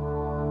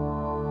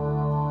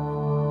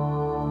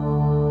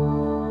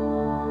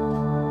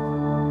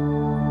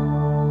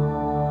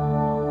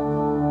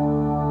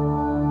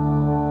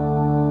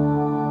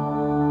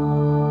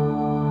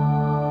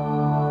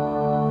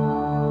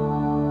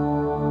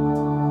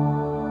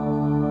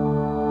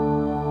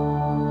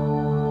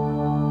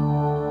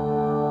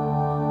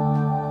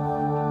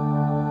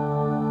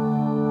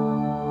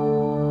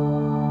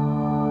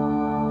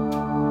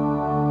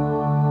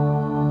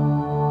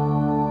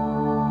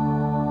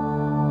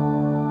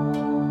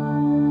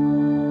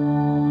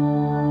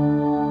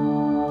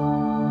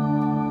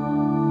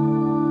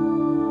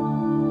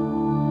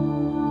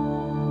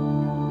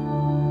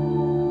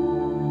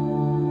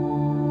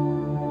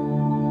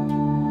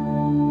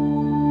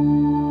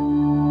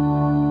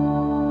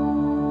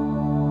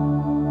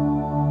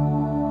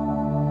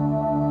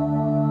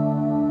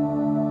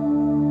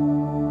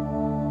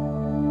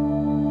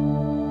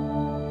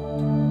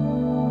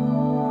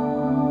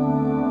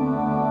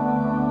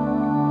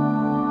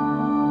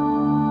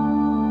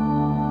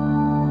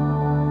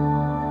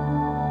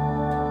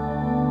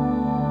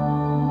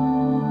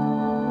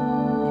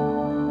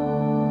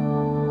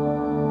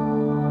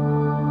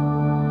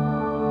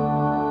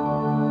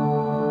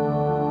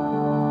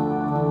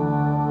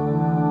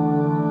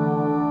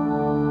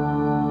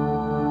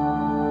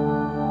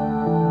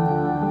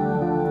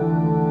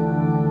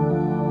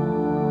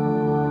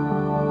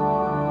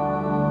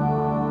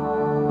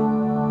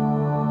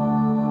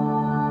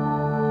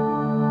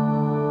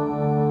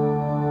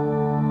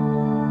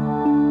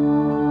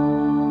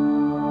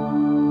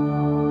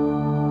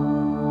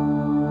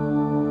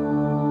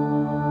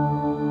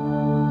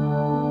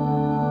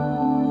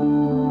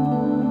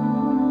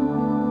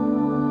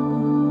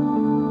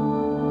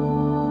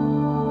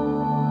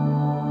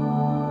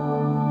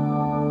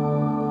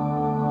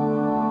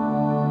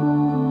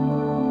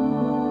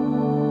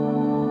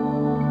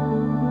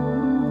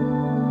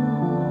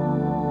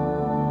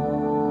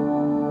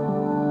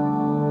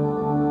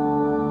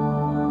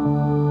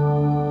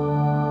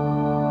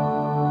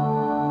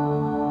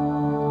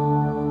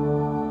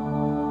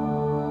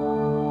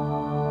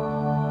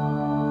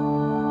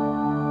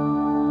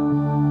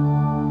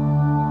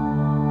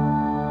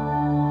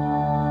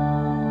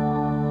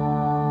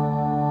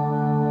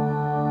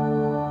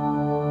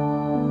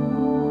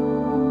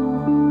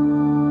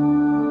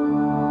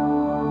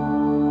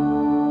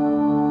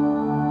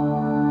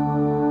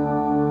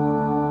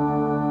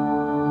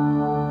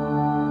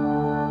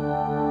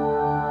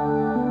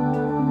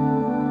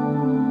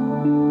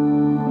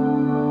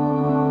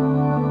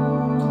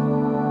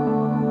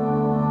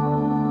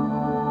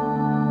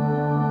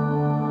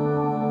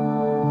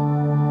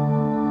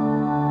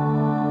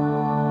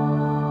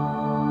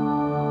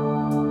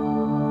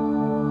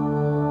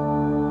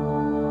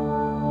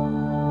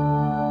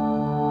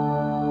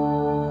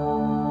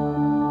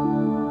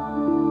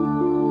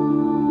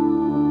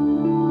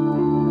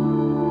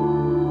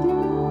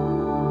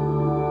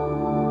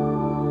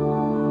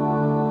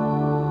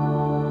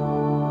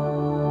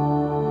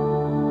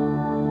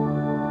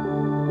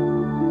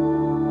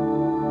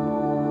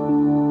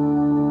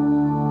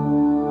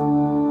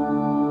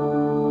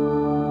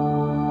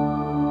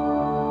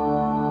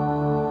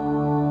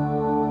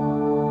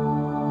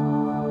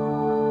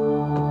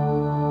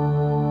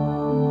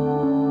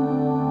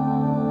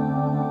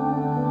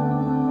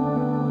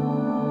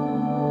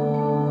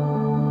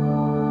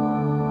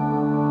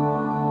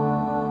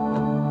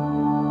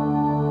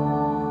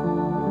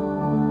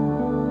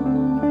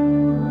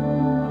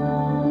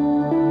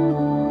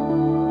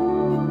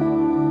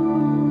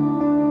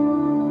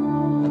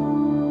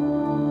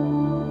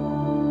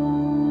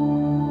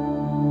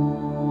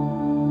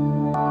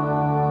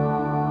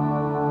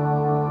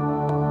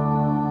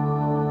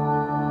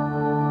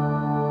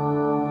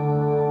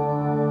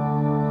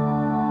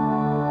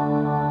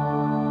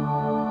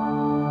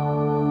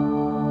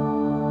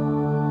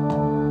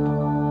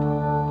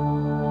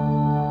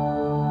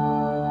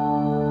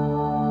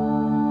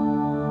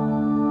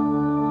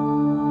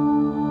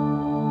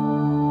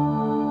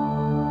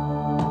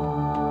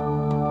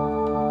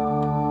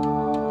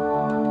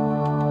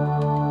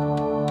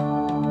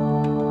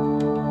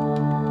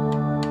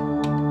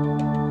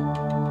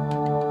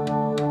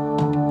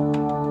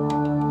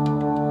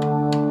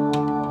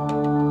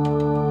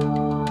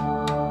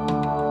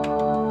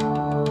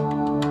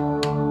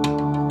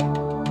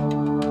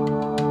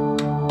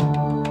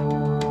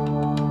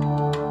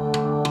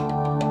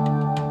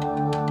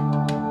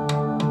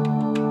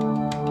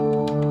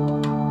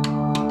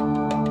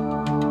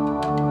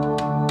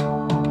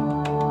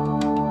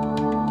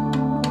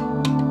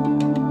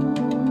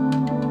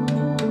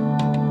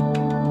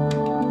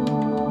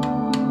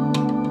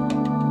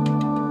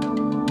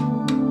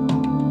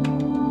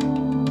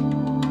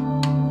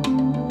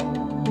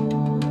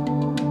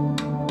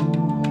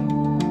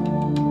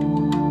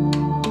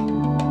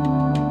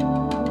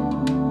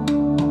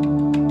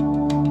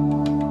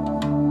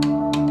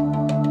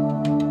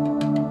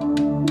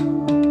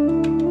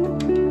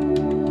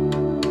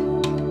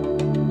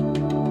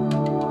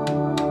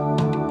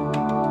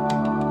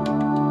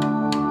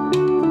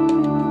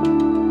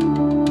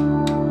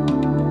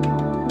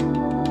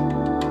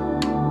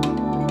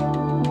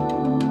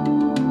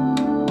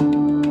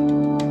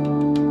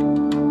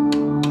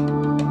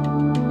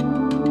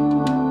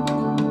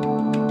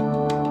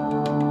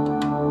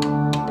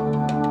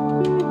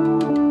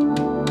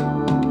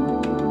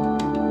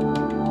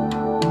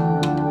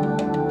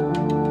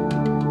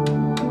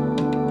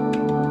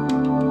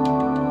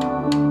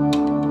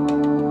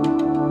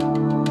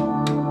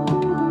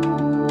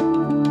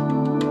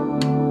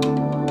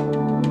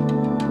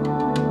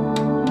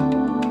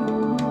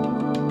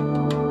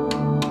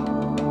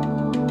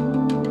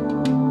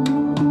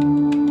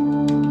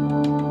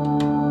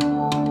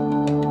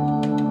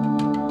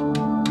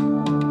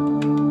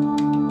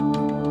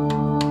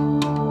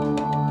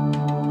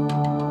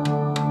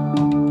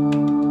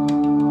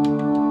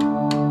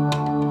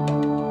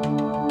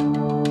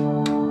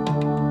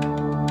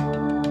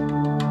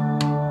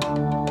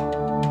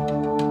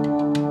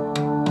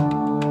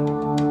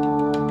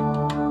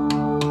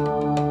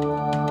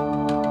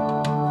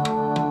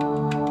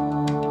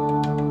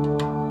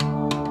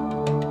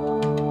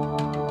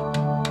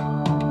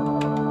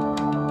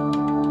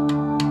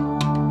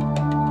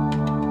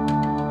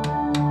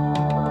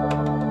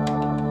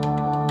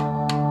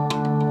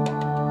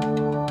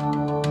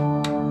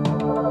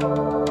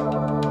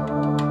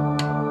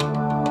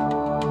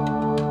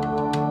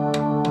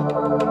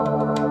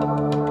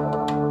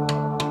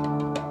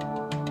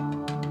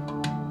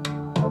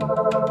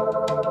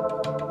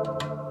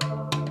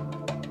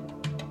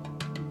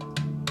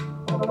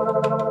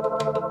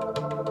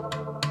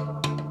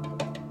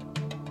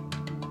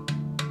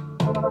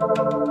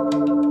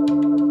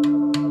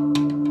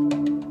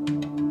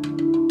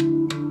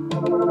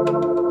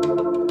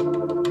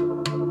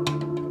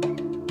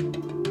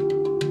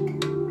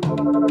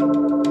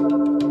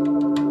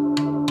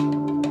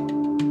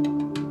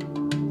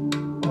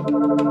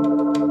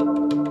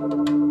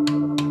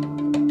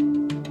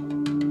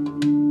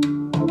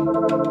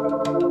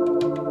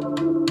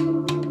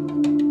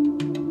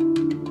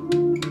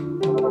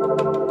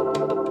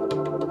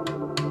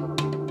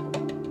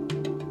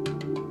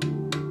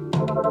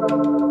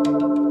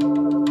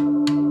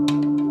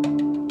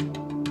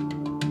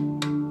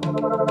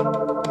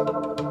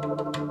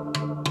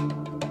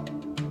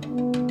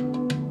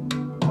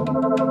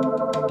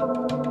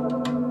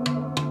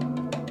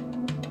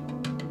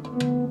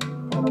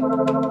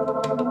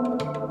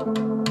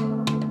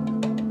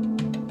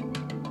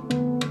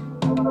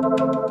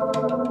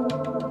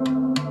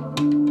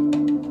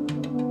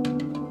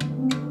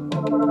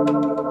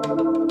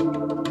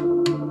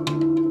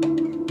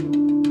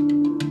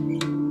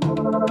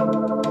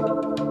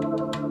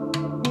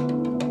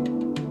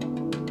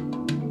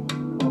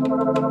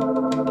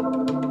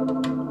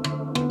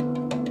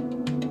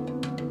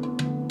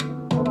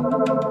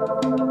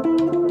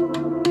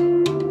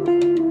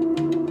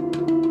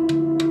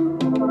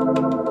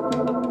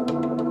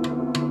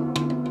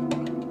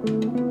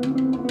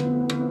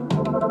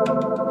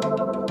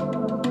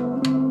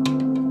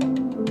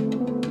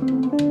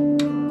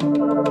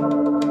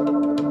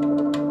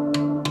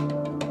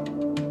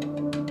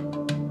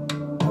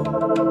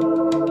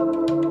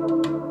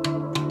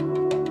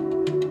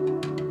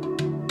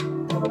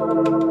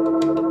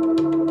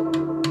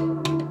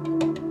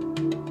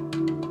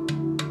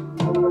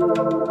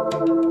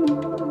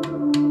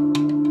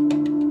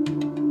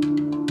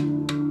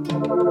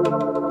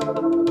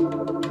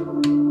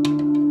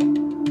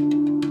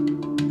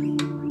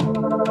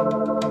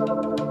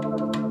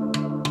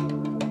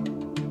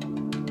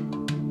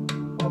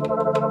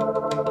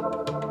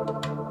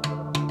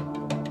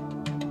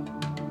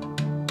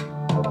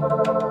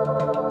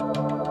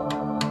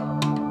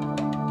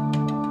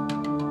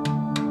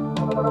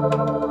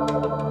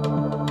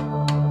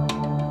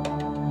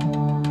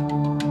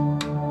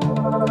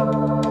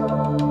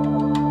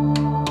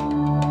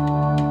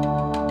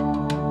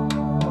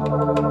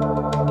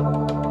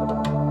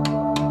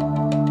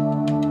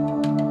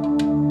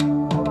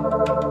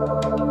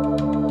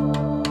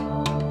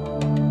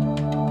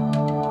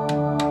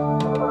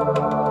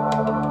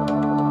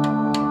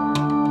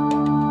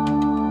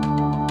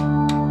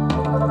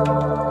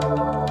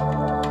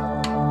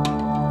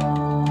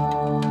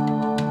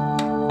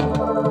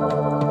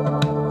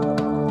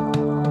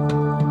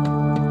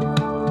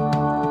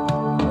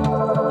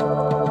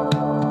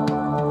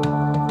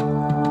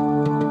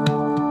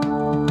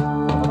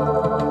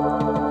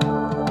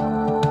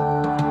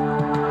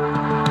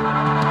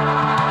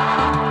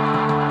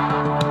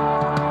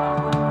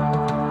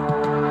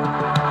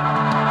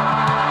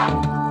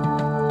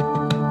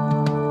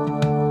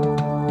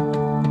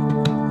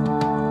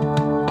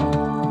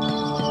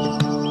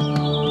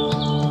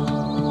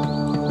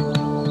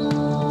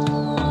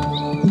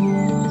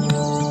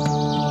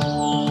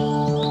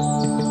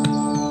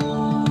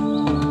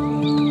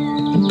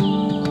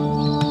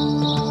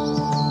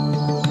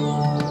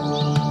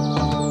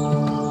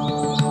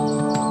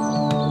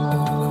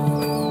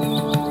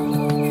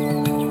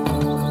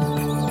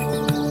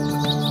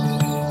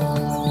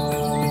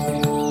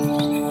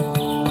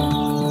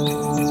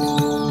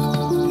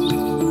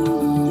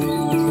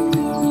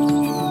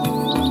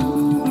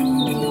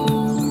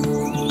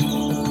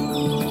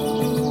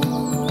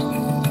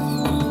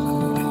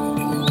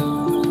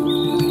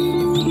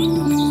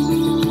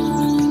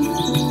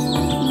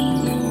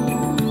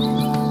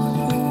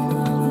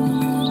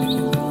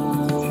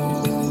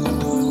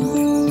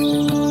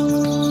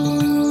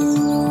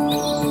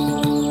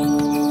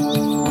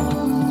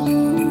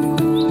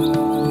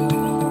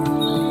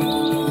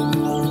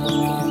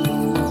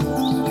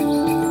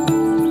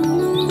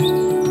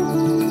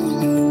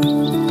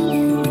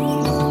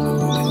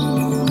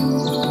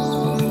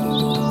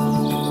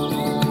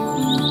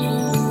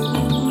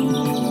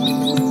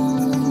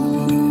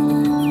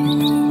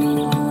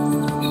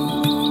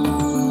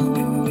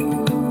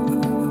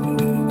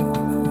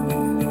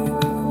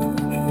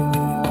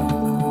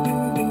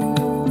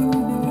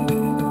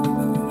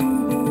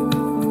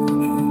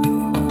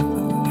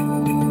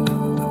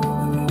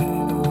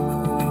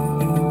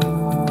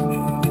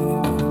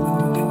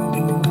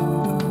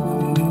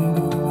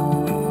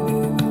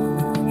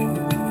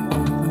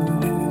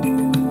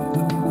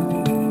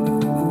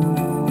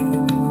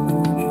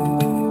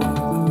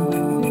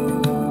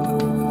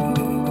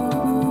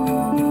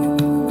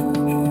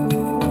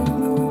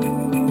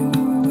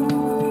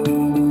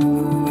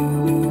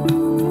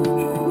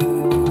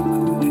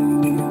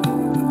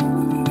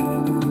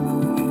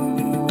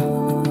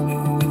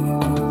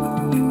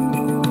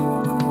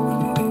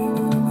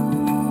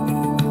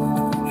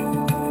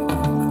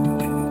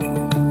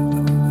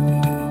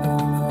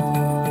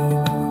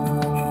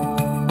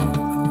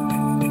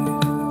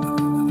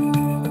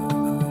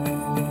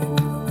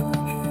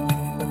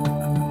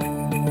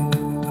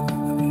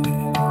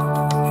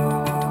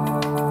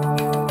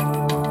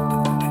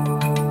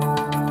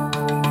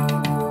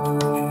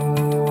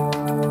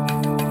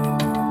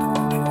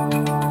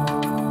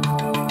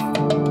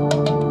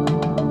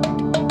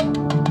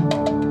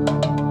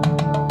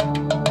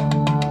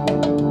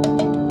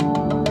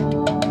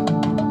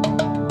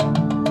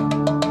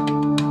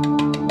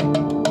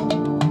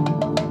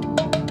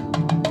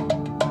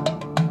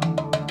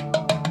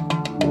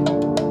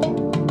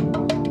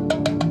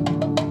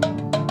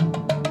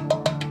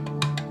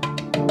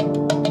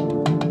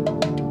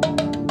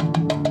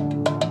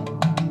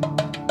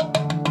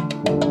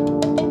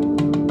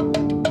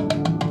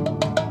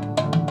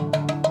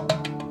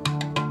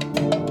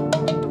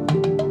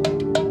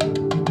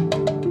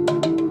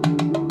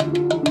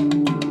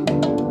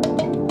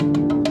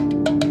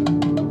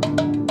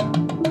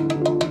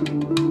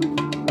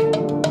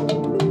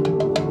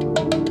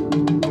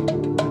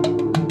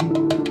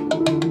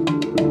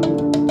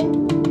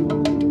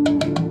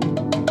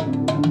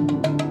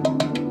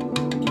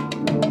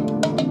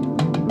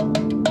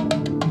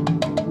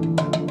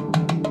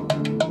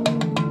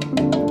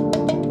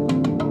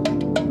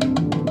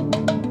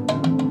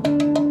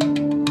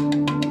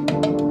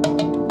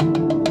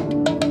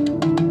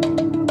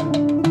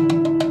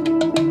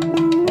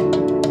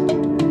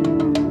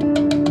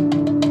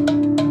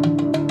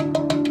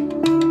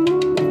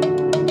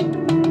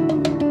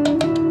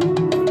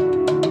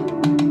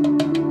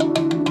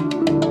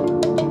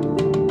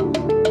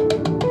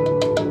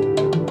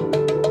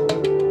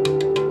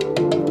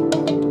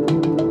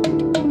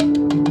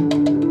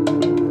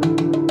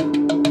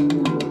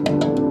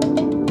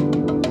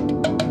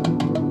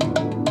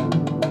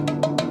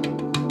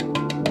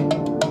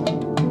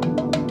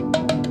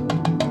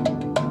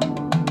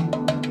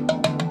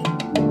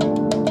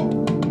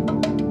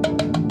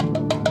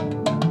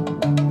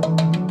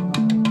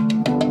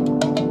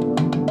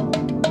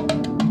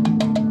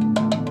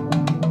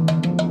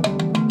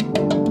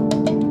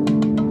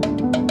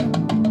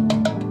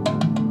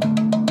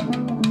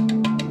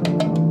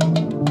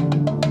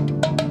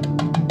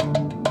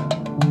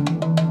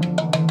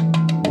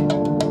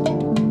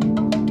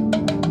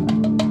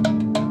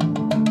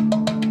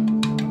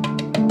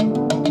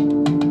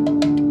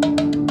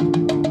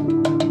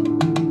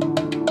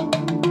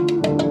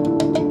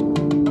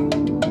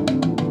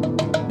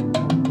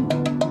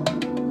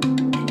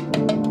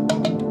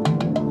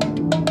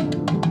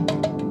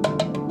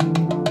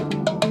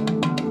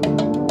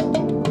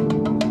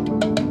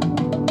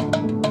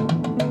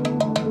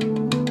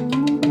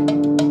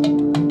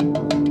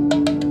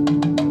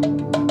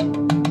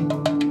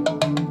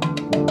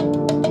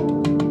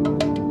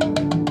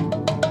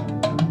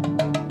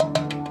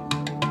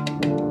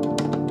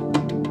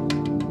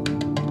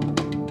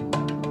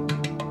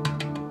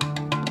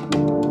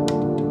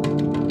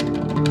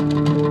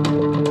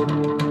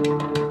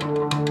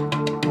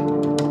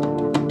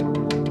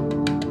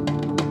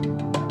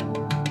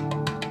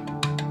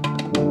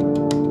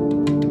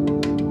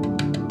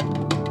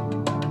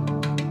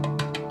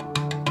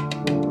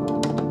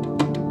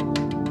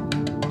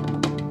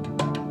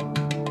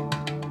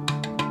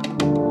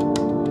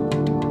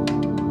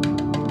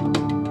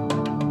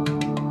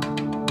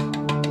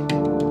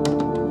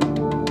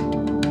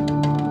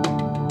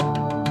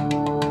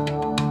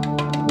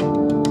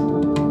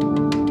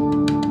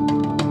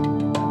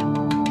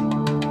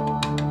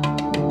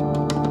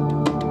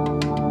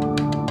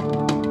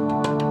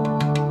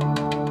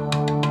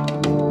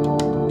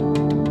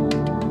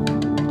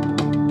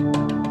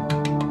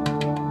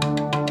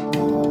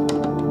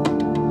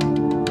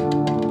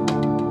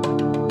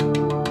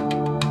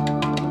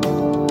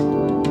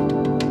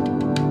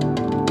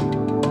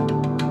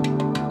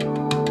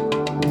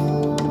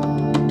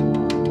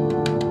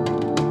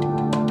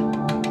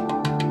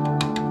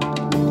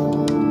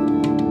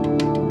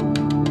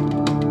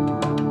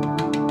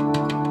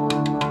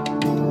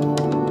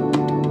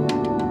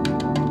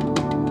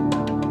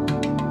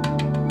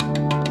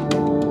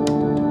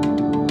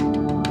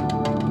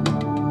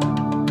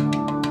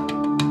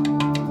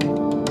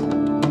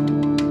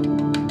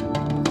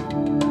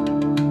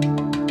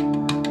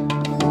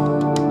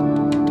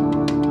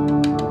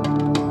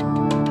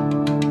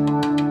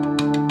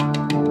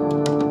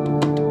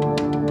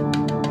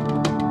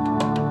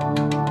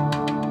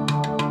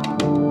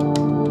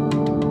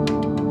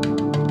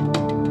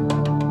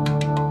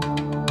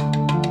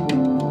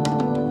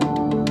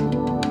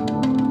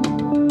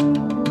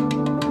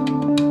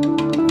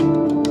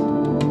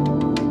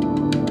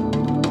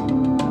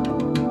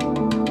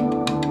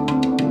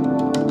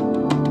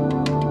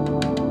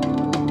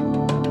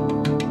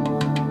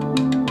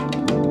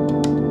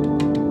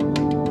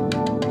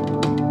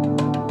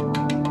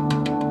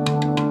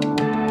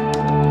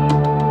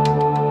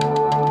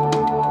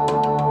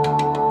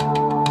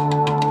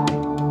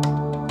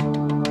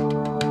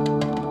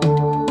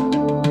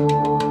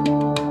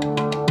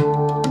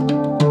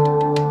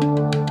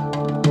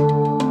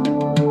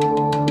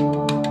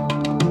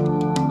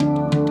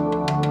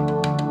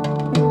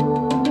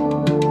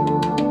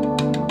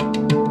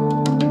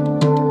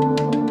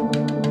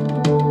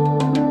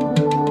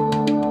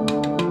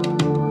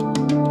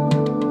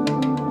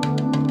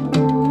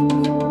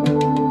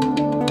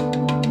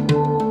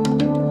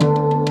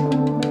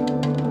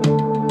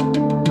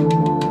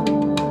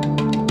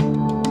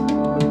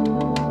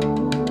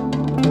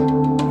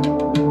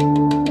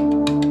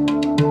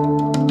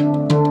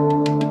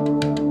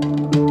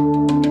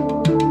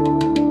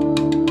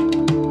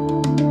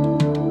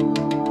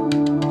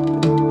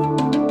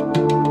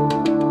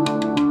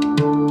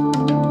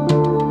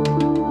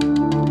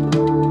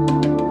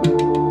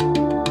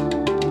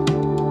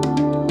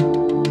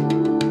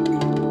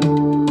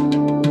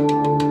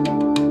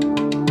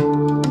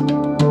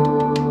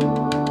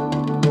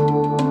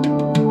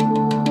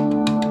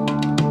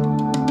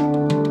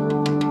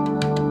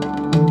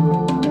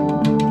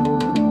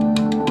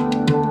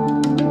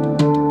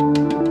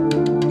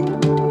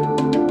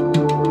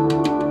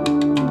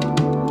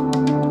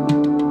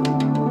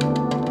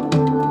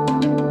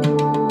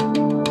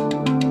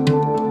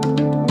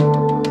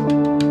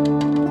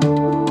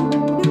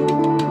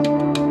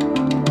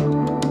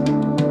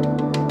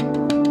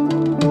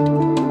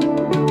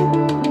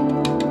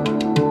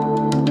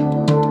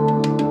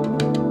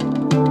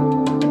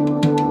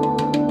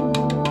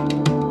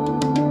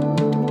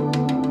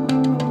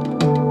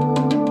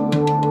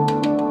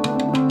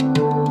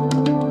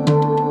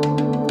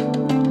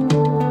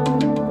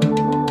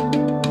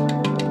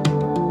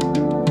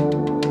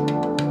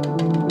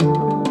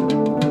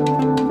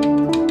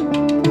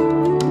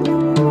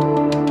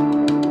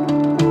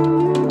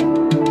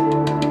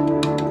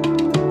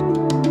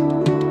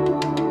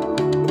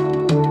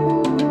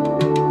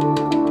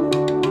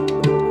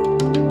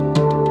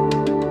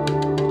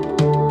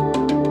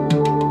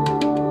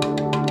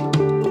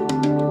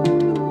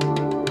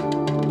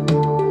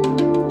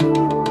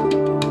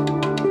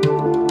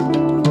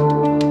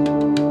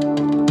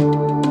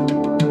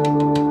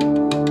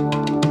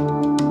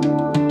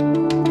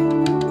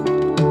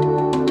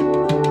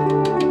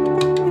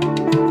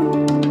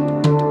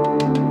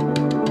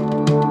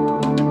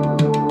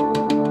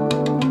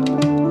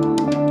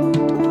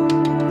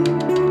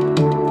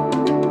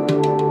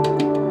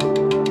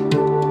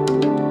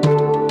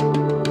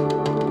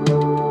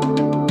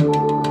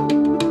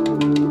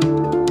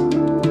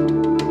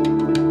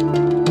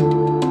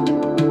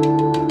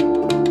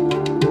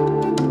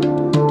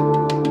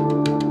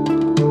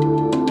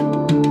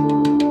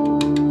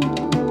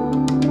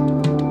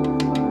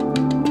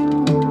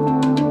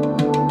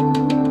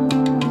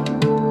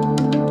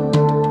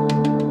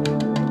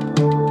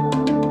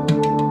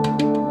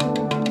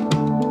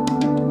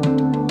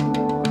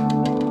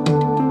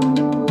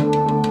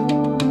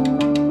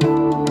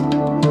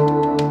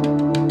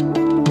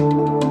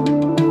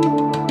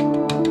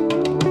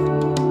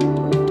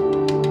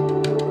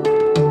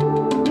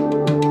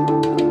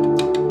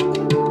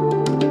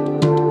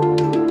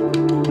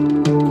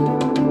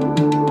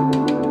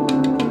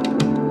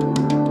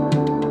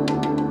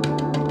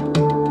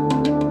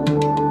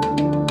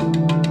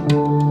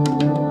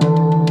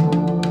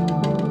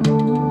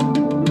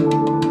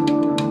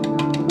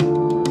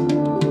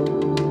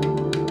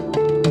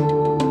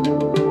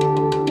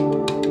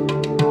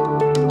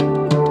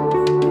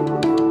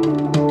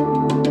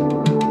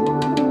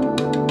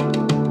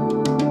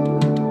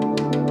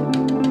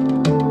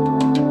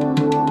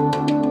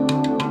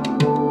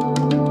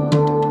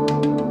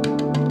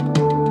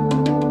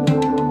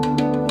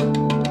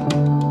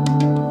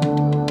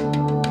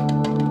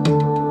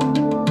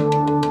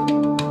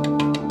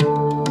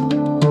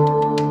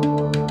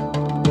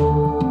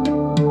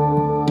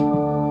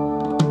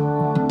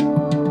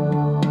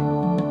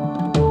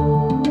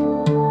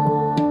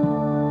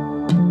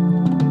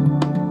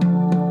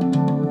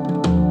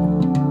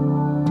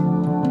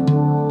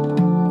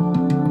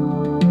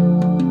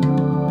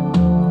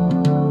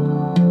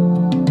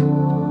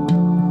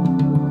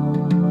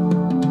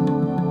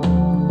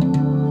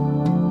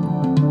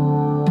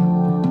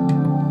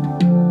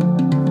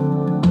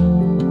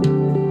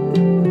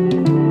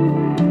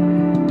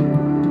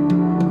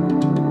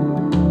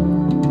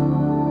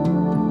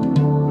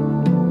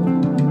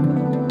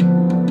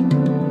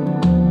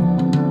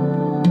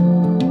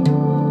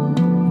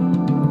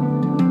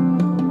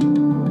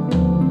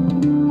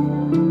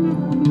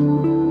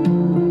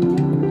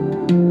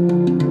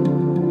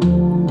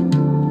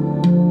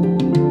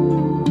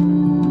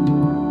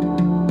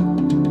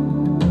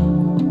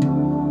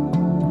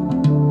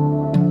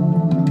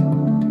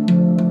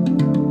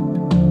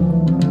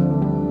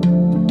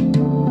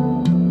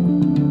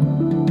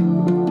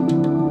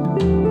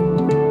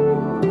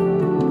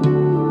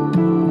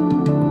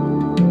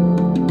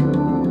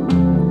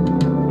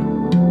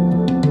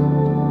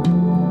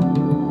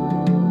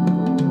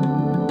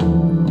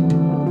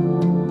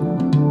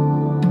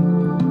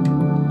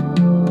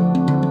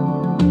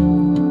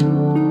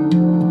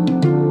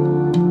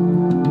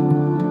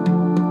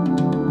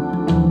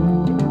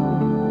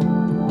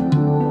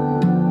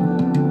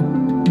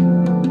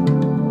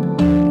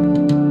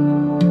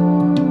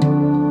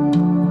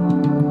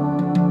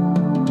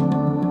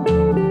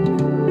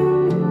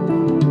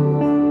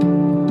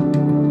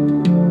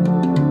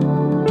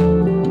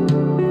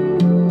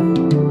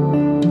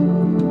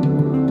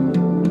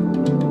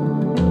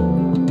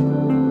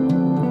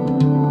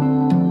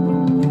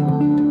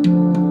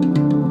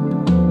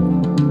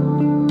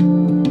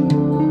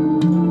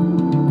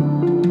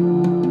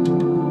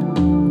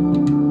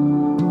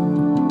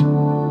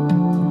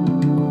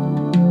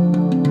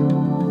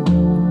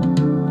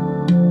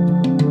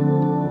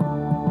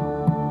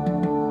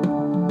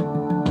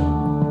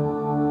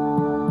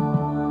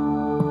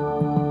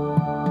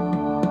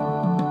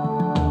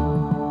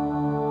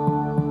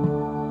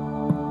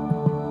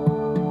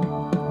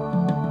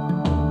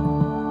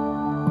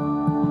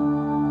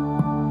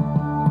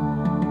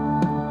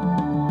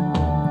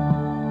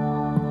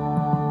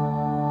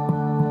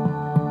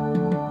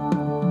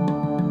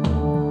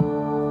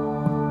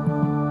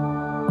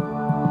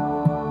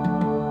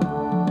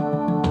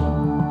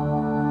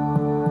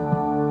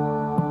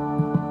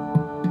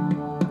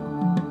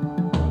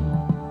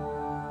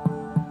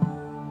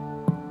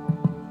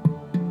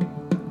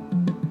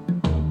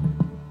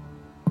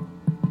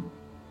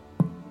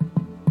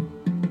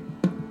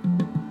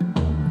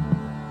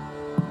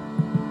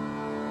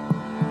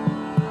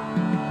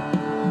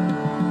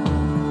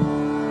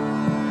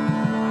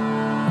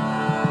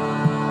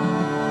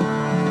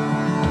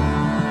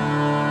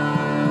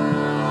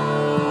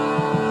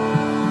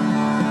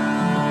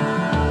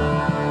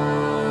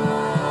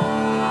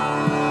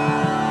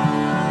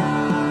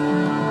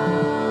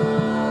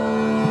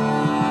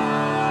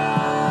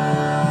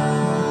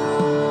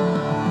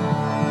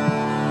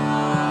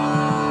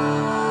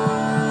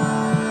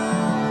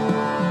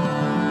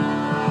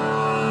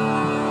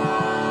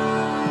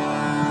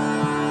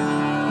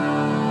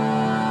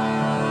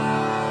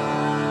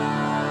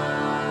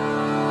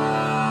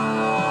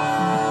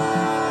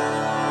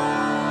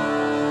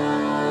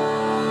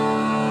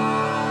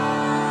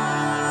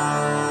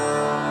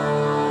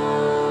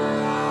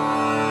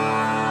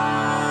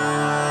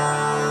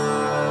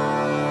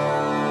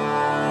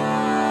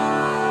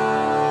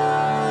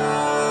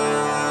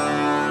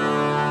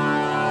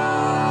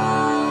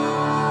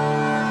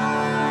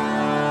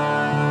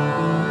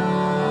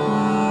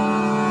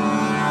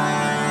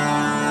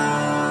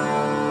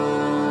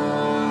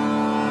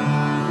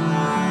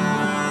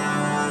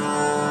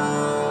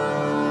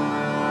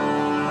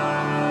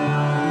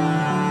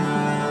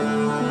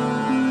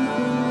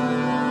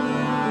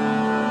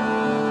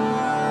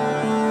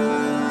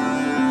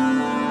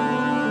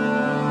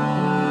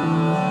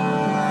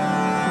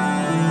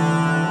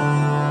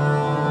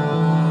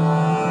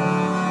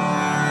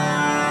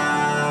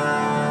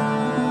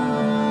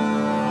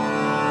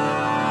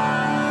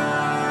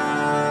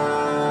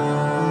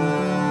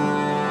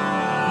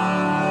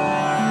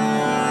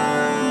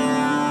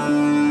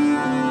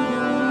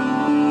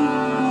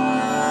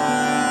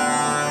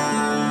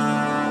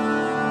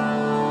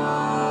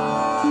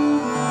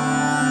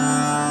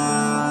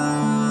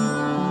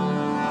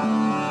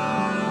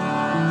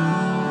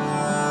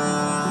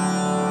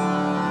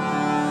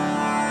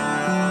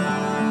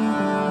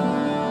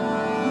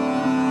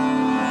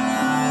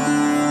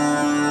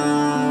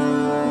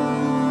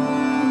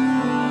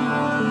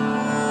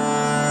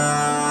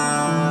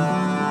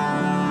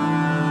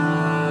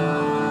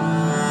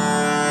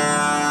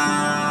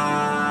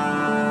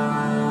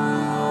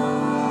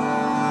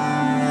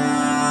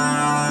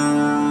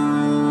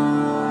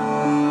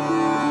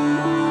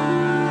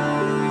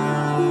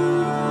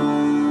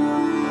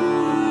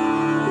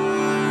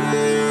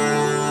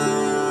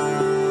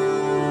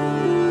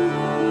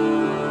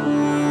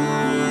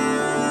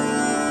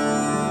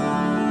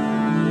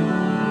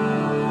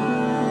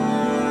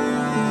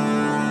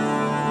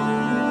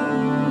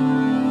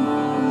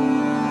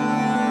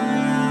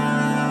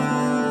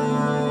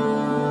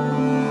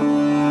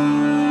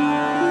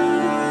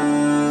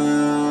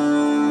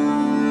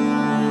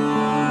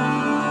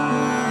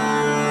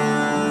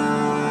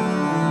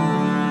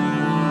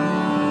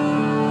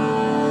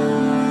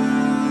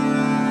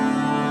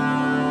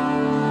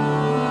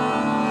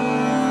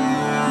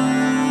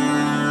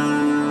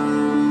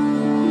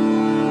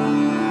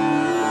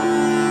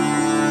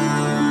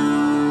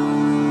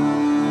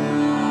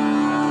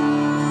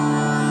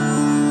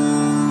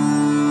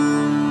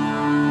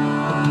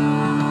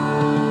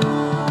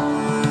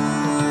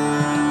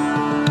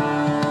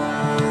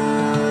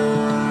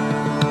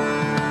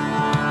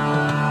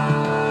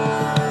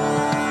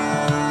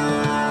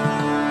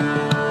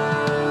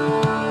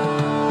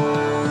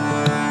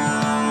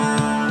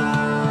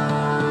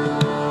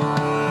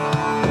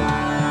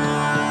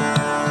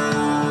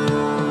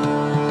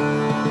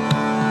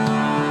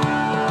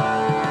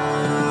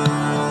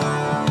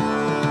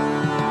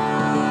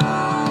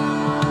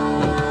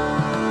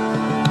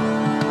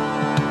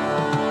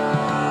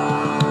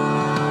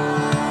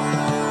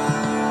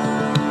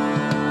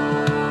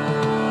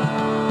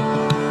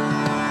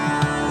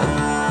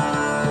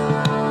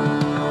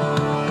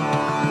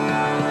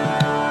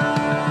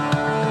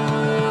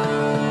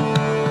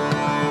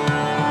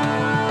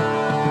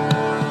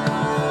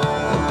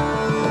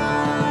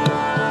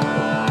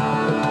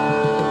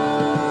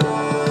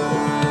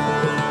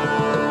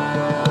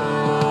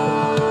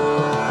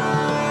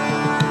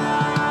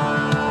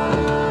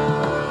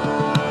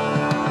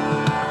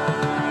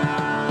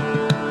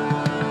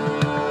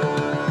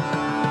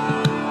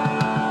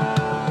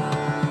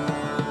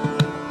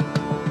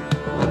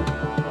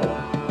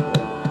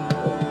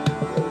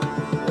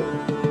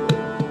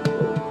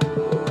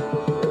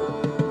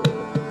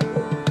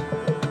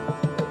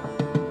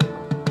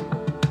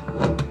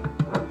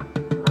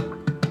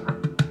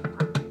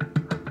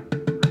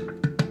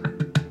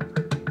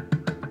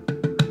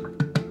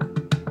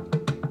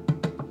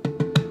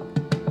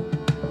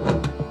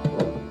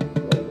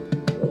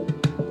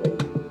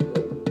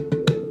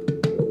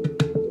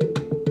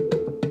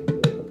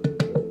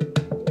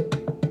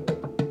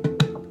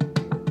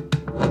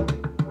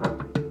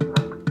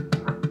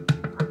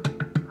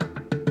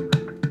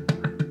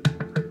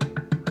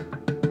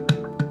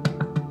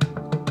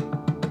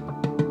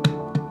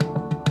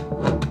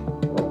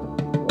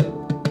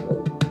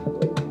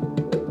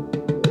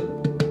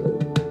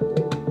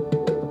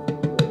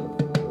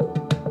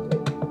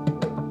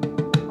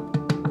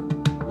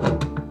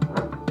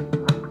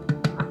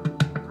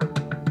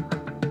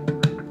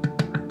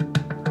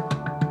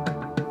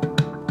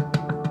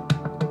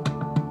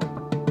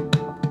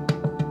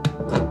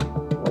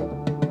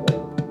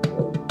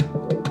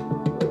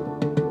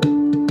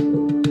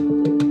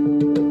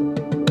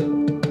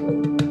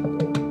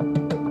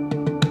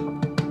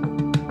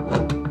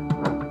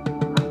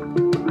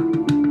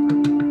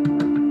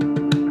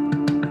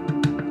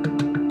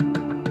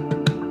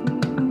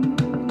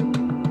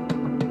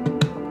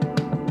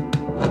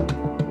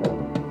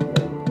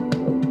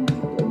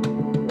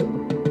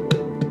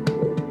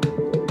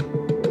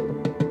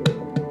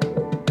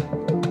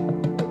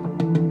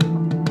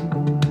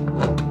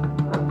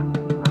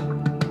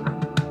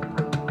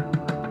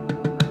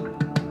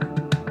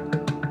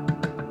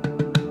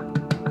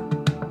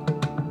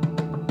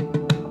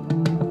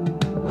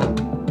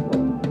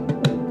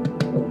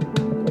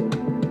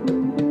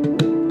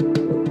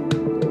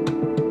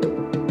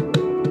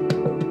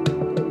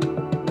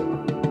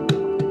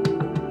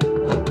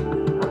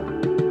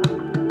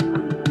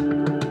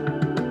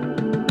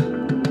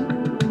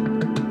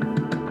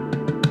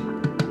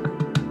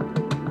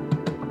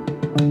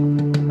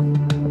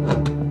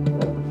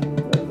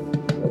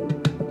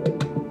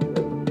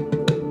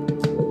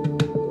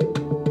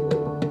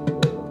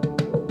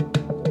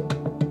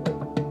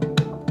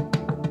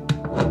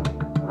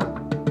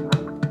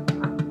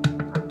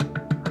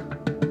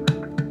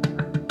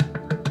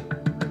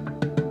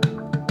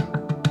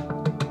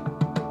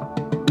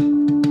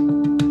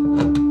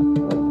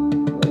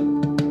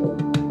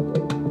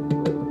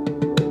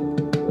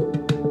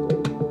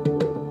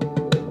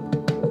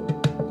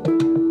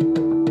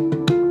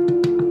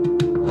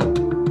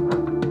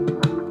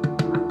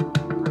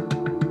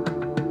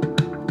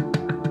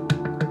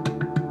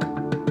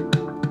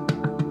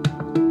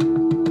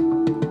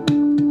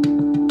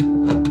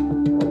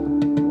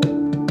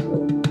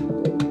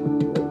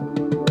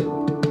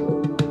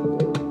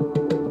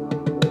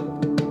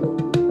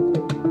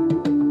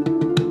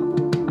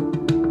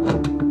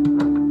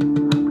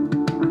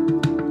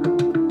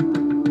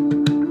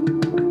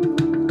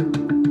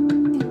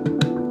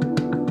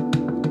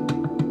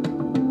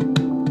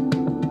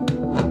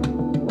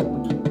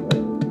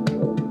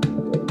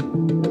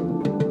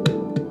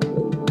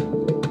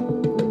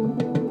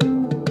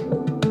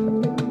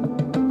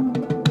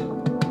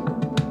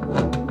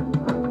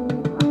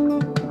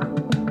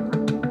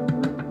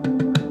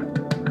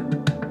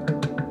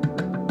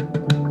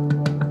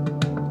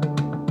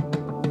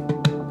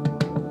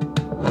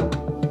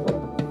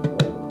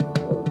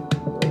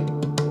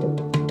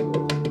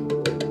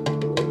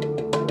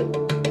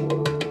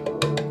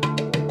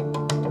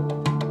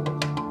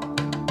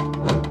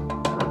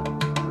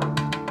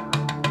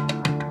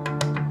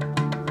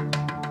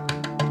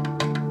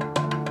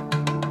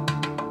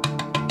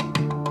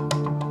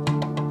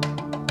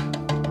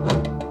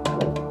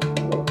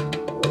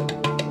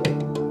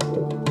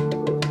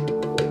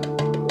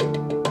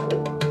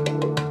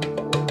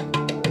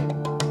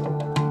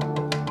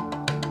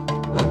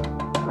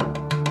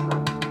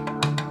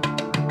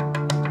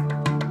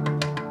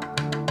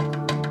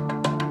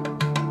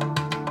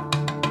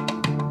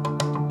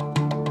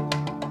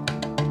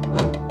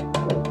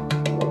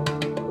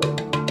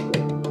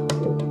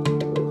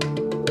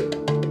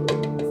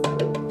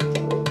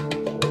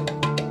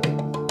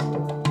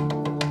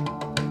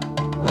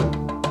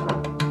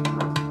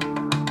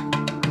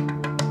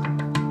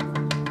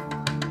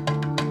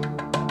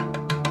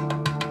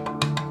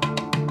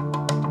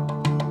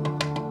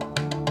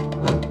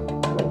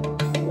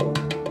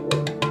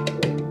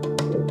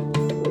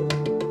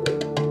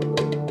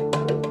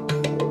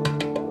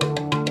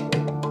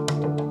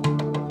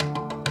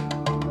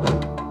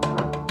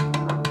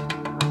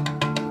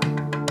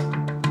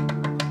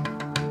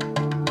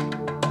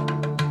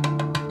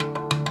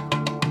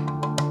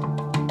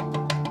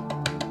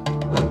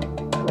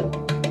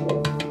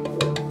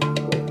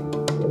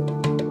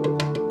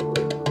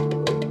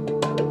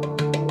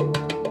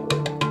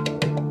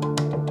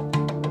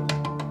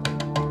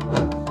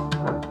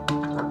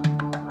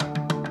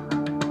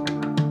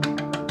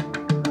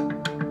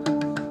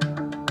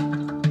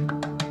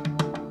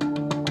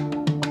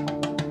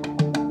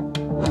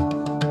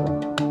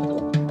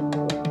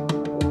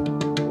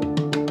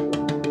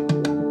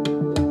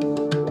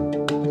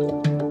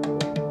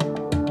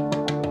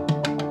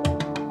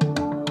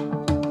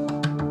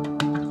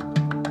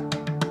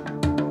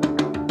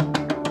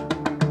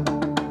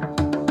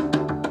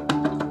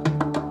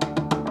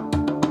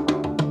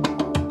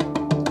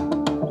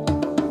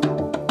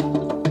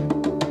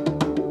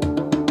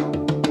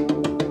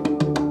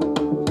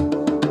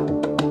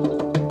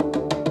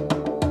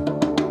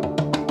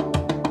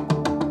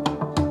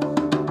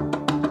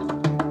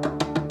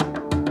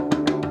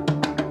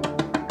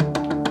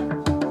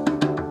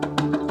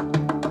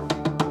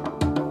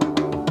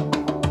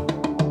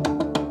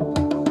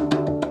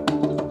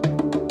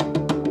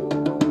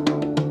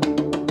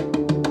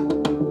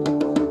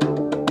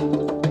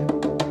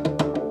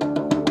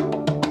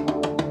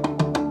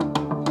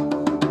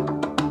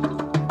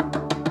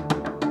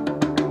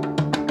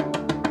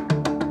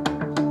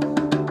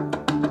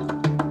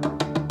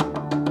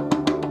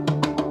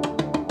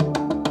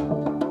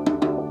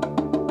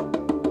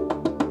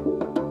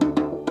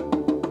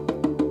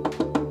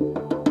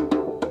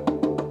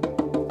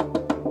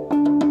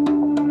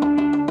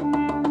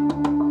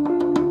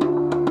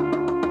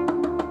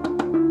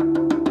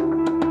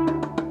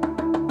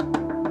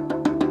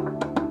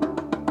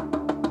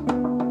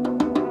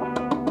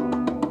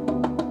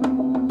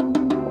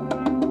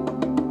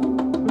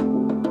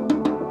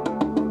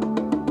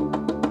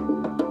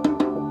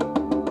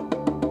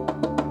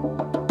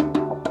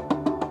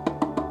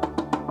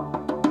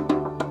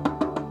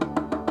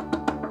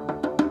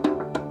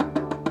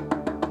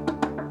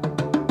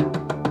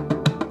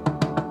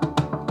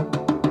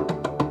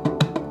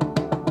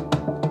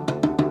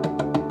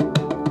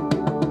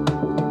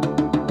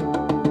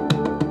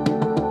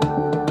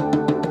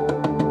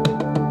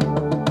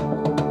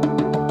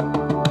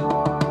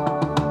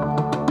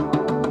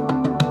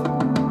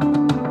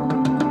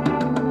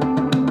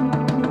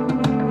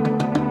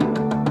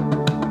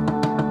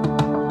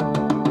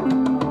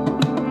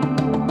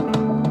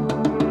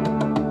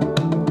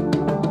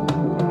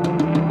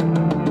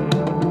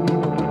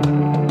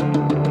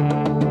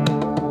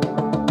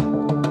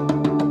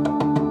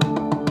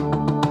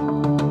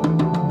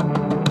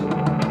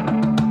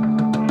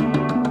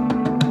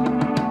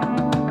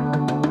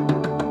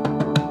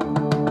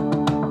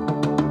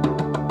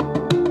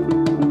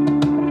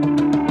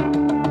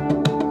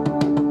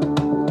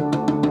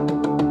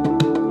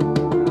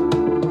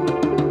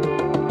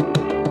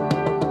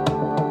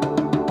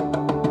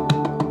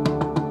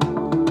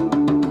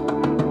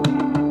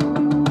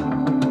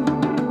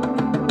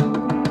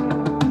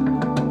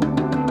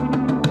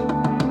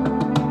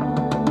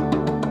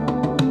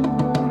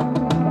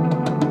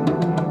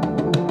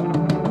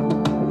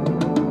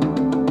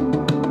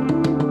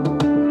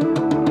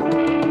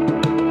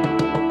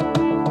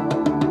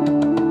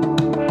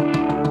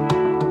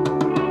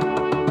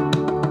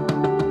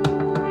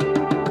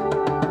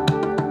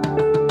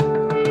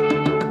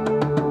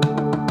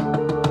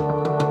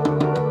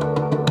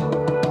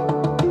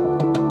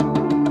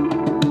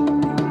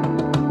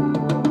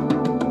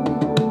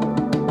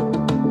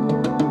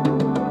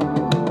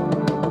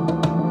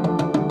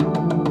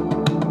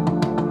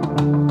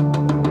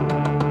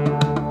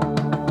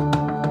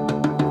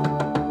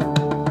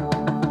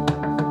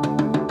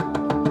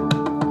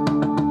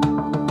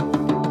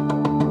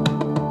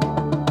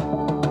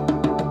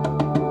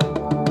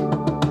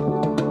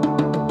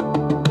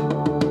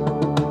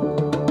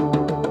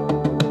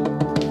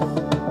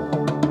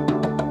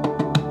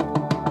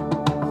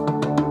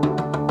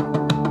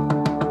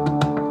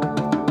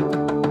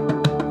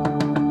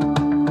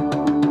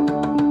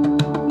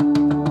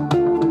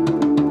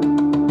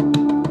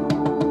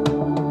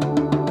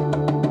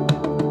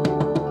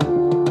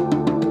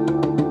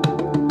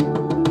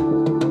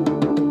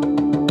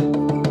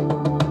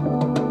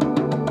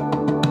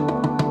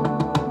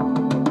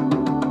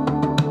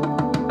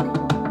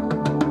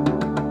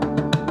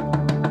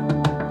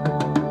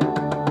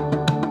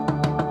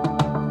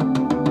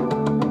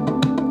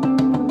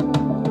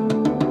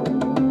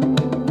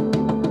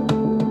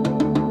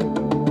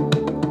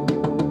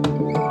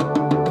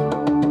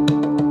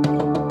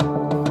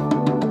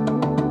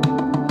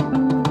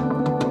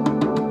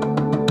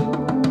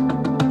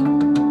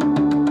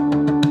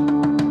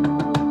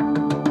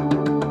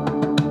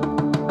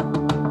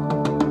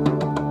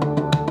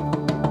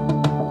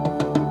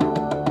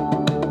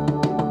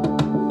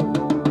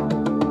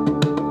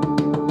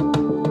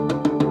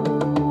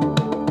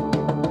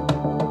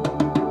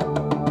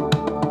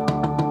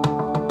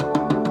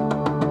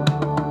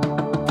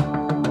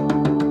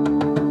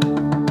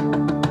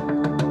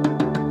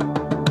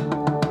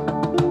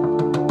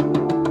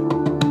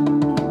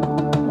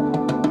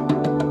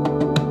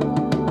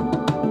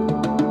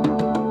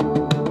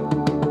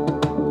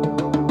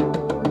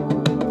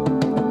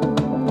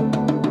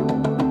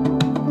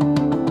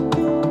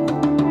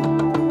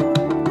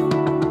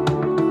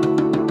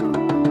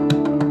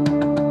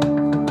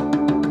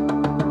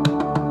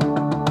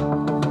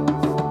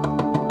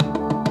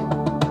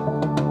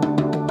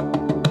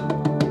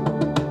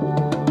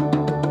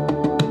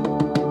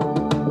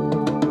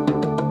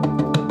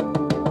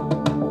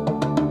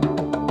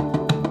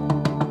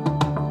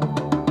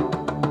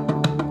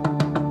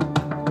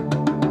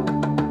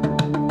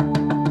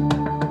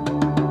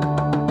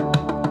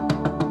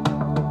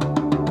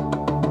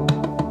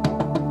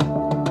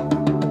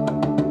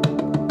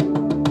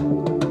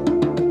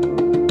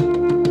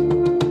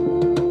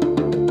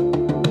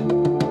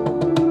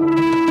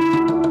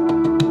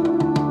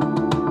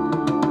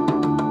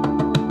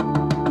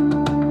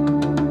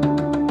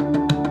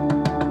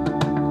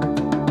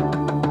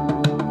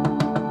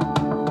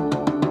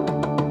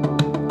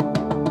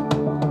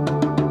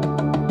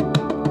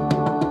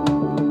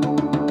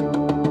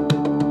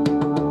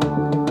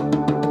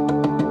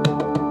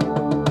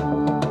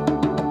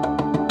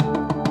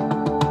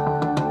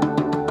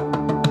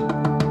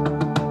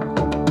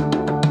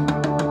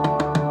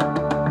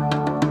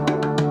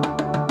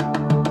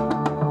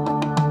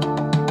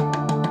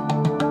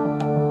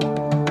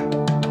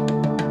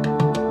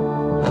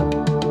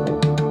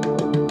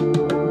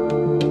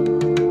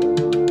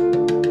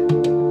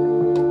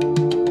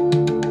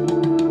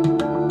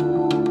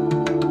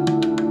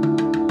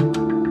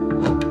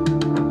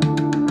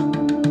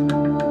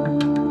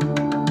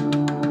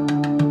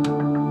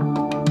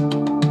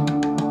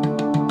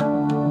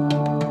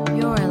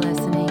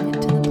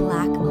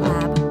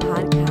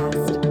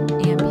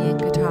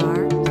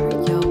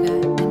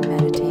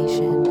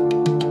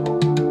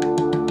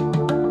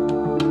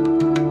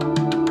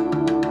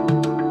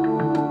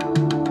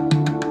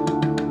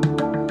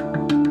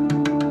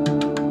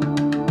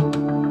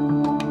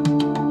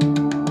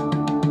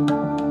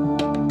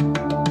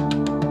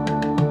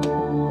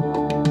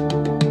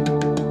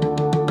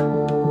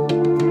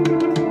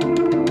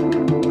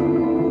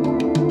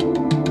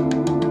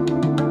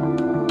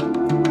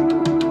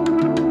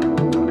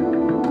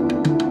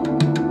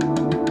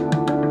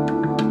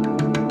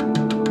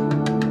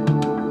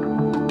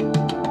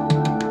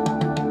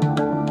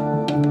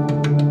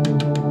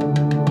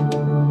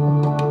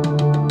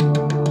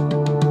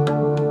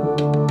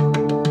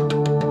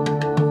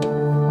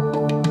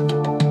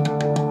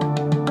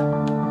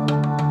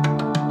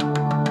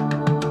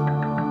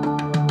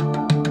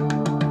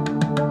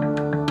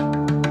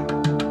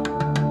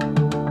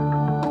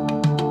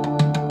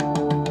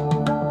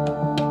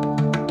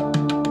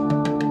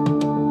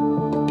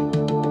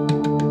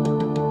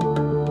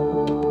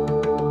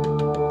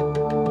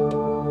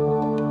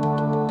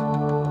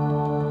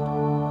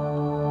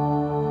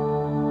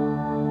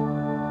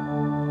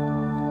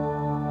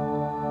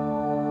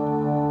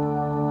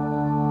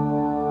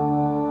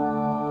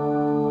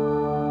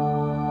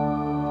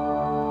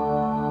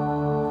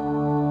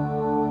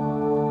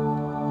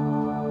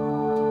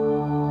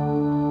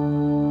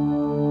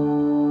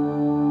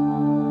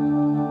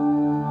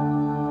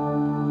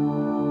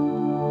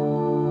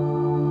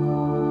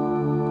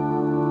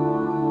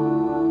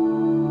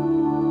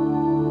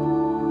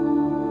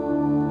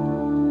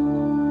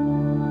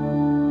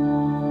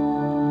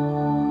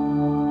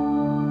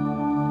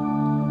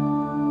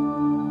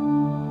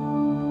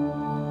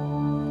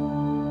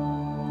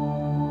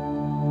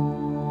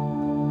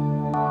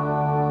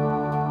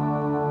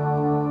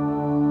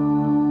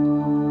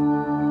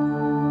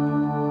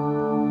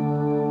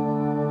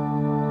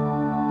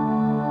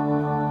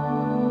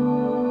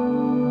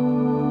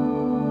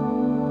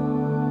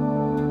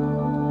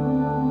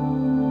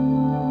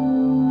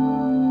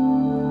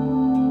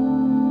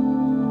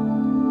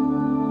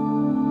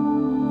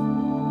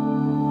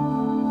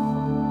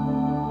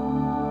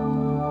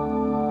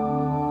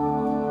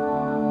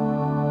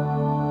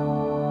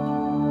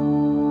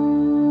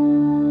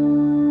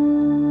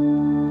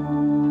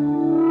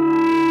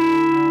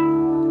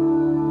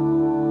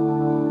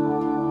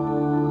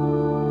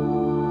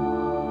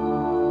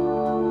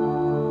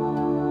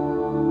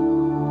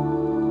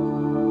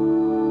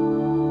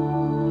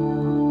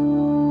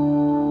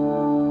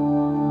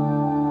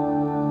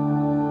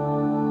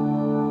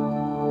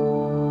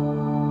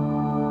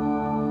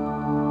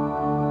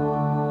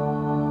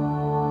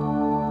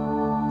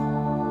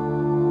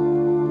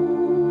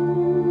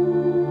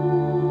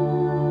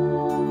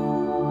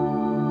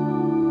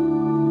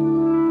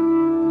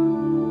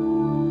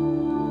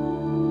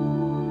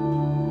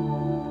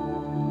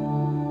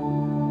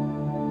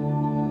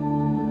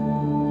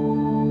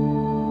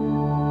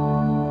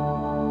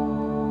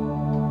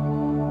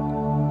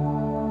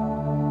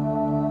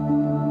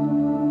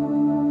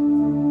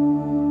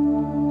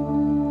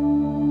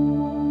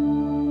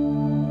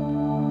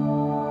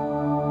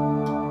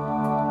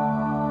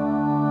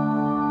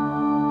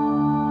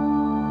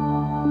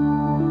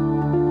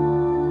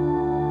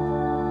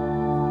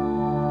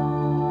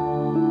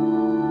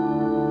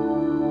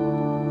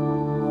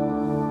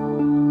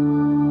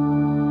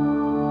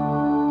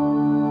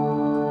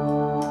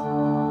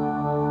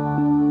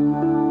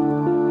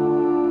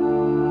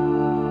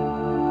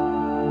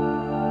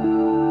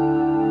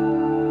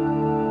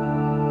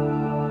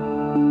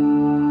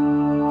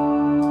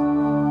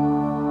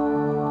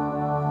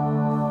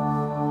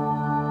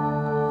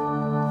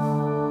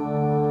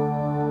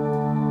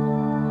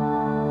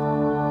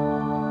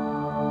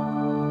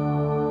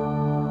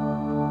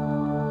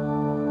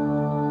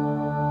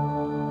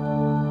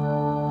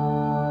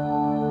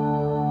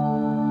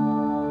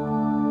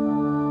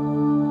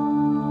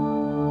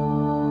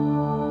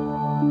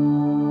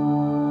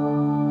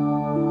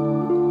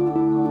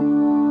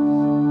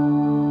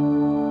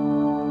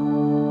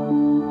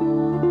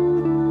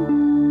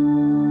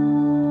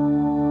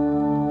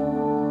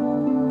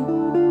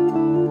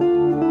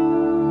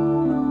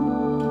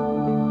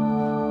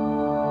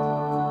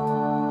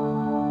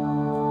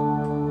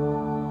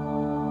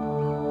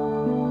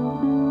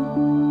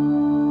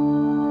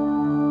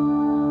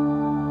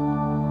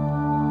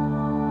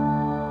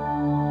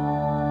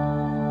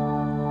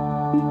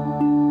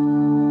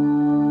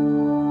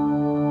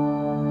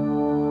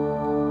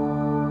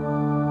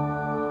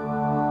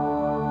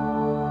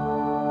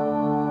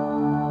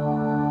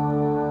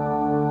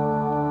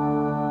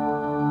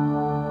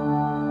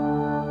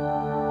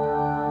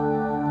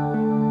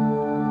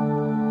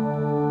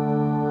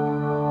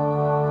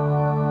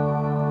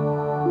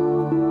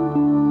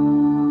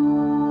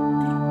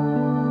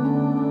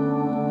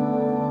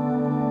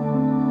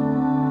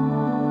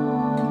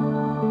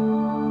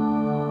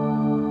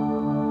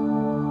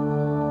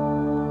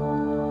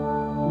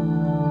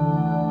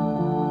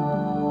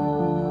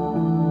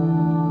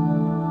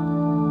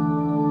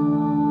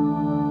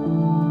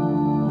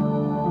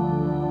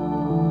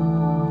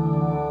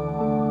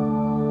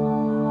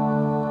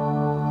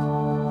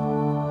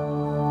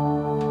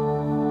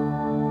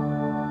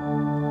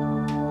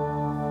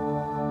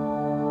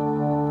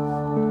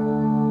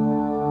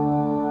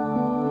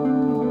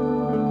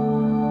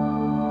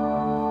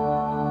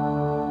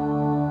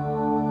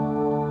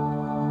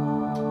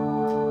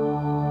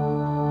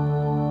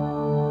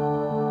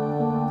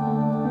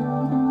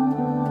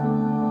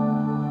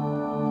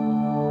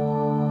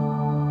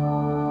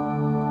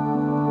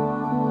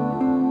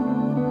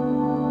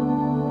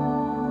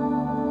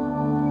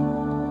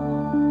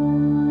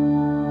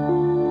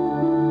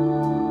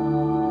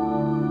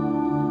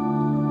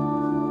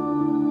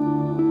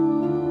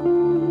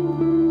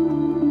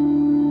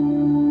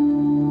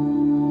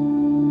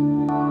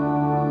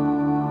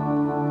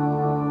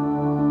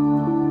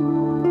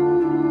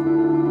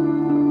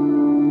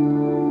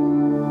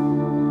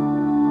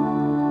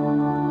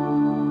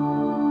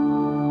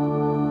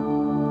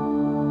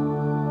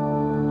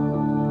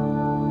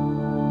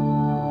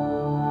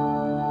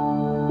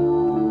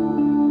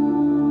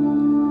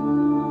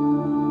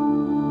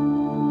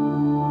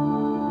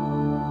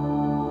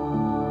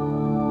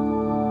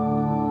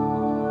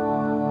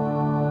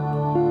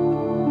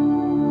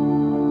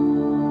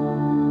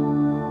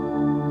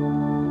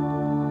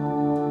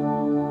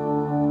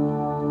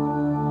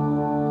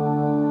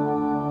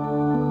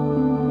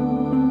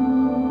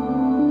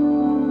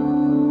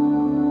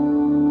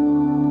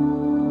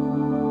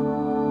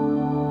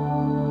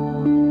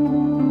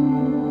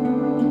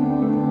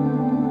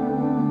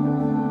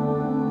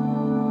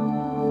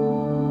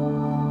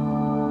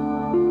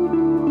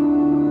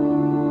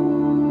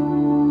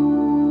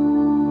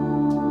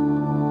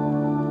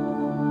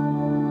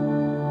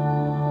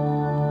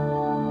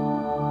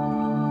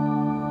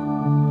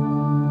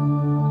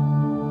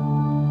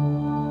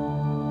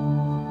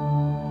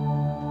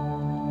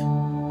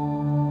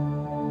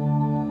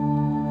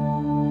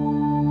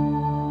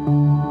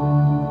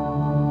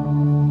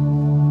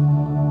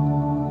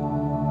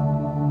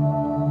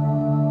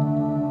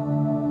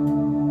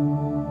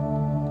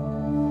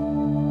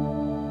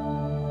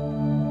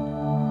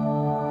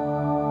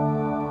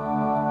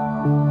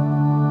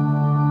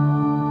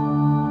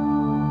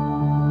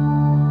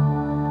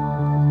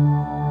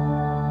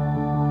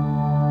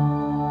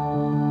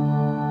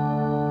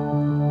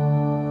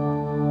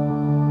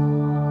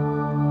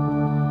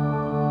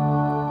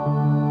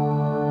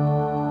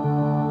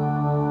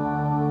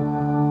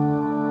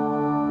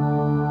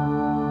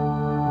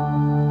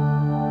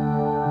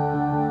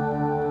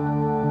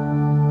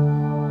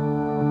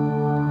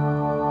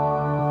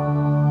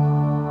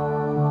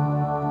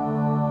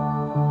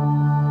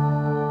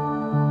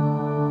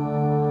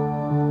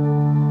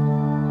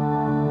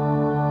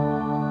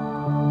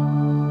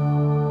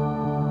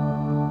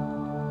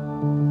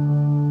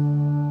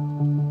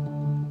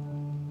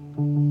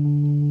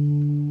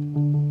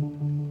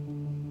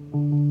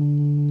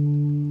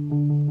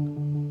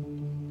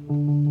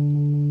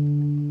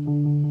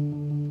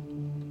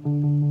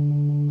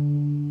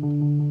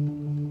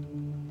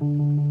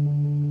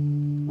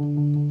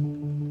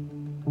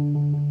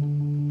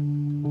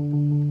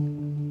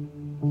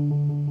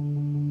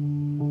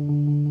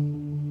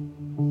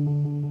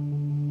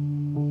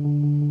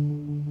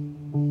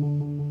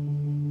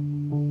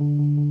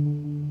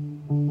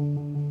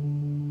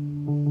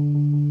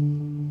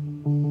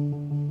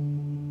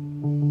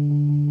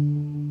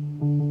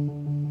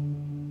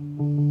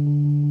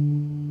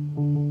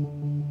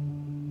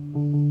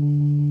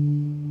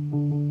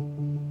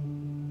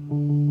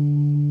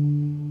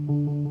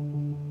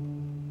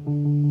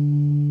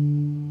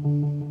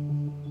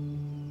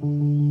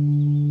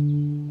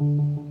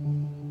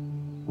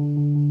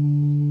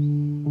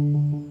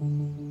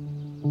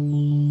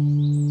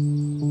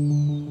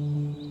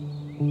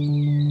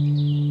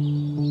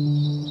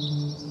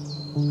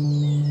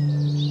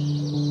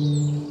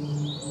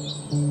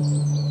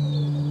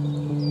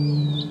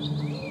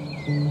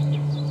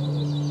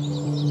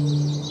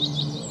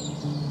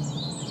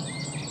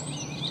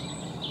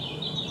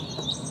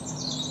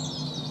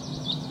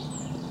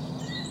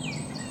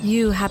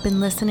 You have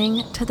been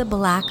listening to the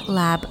Black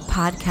Lab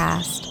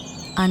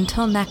Podcast.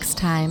 Until next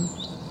time,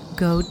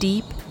 go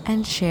deep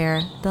and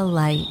share the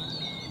light.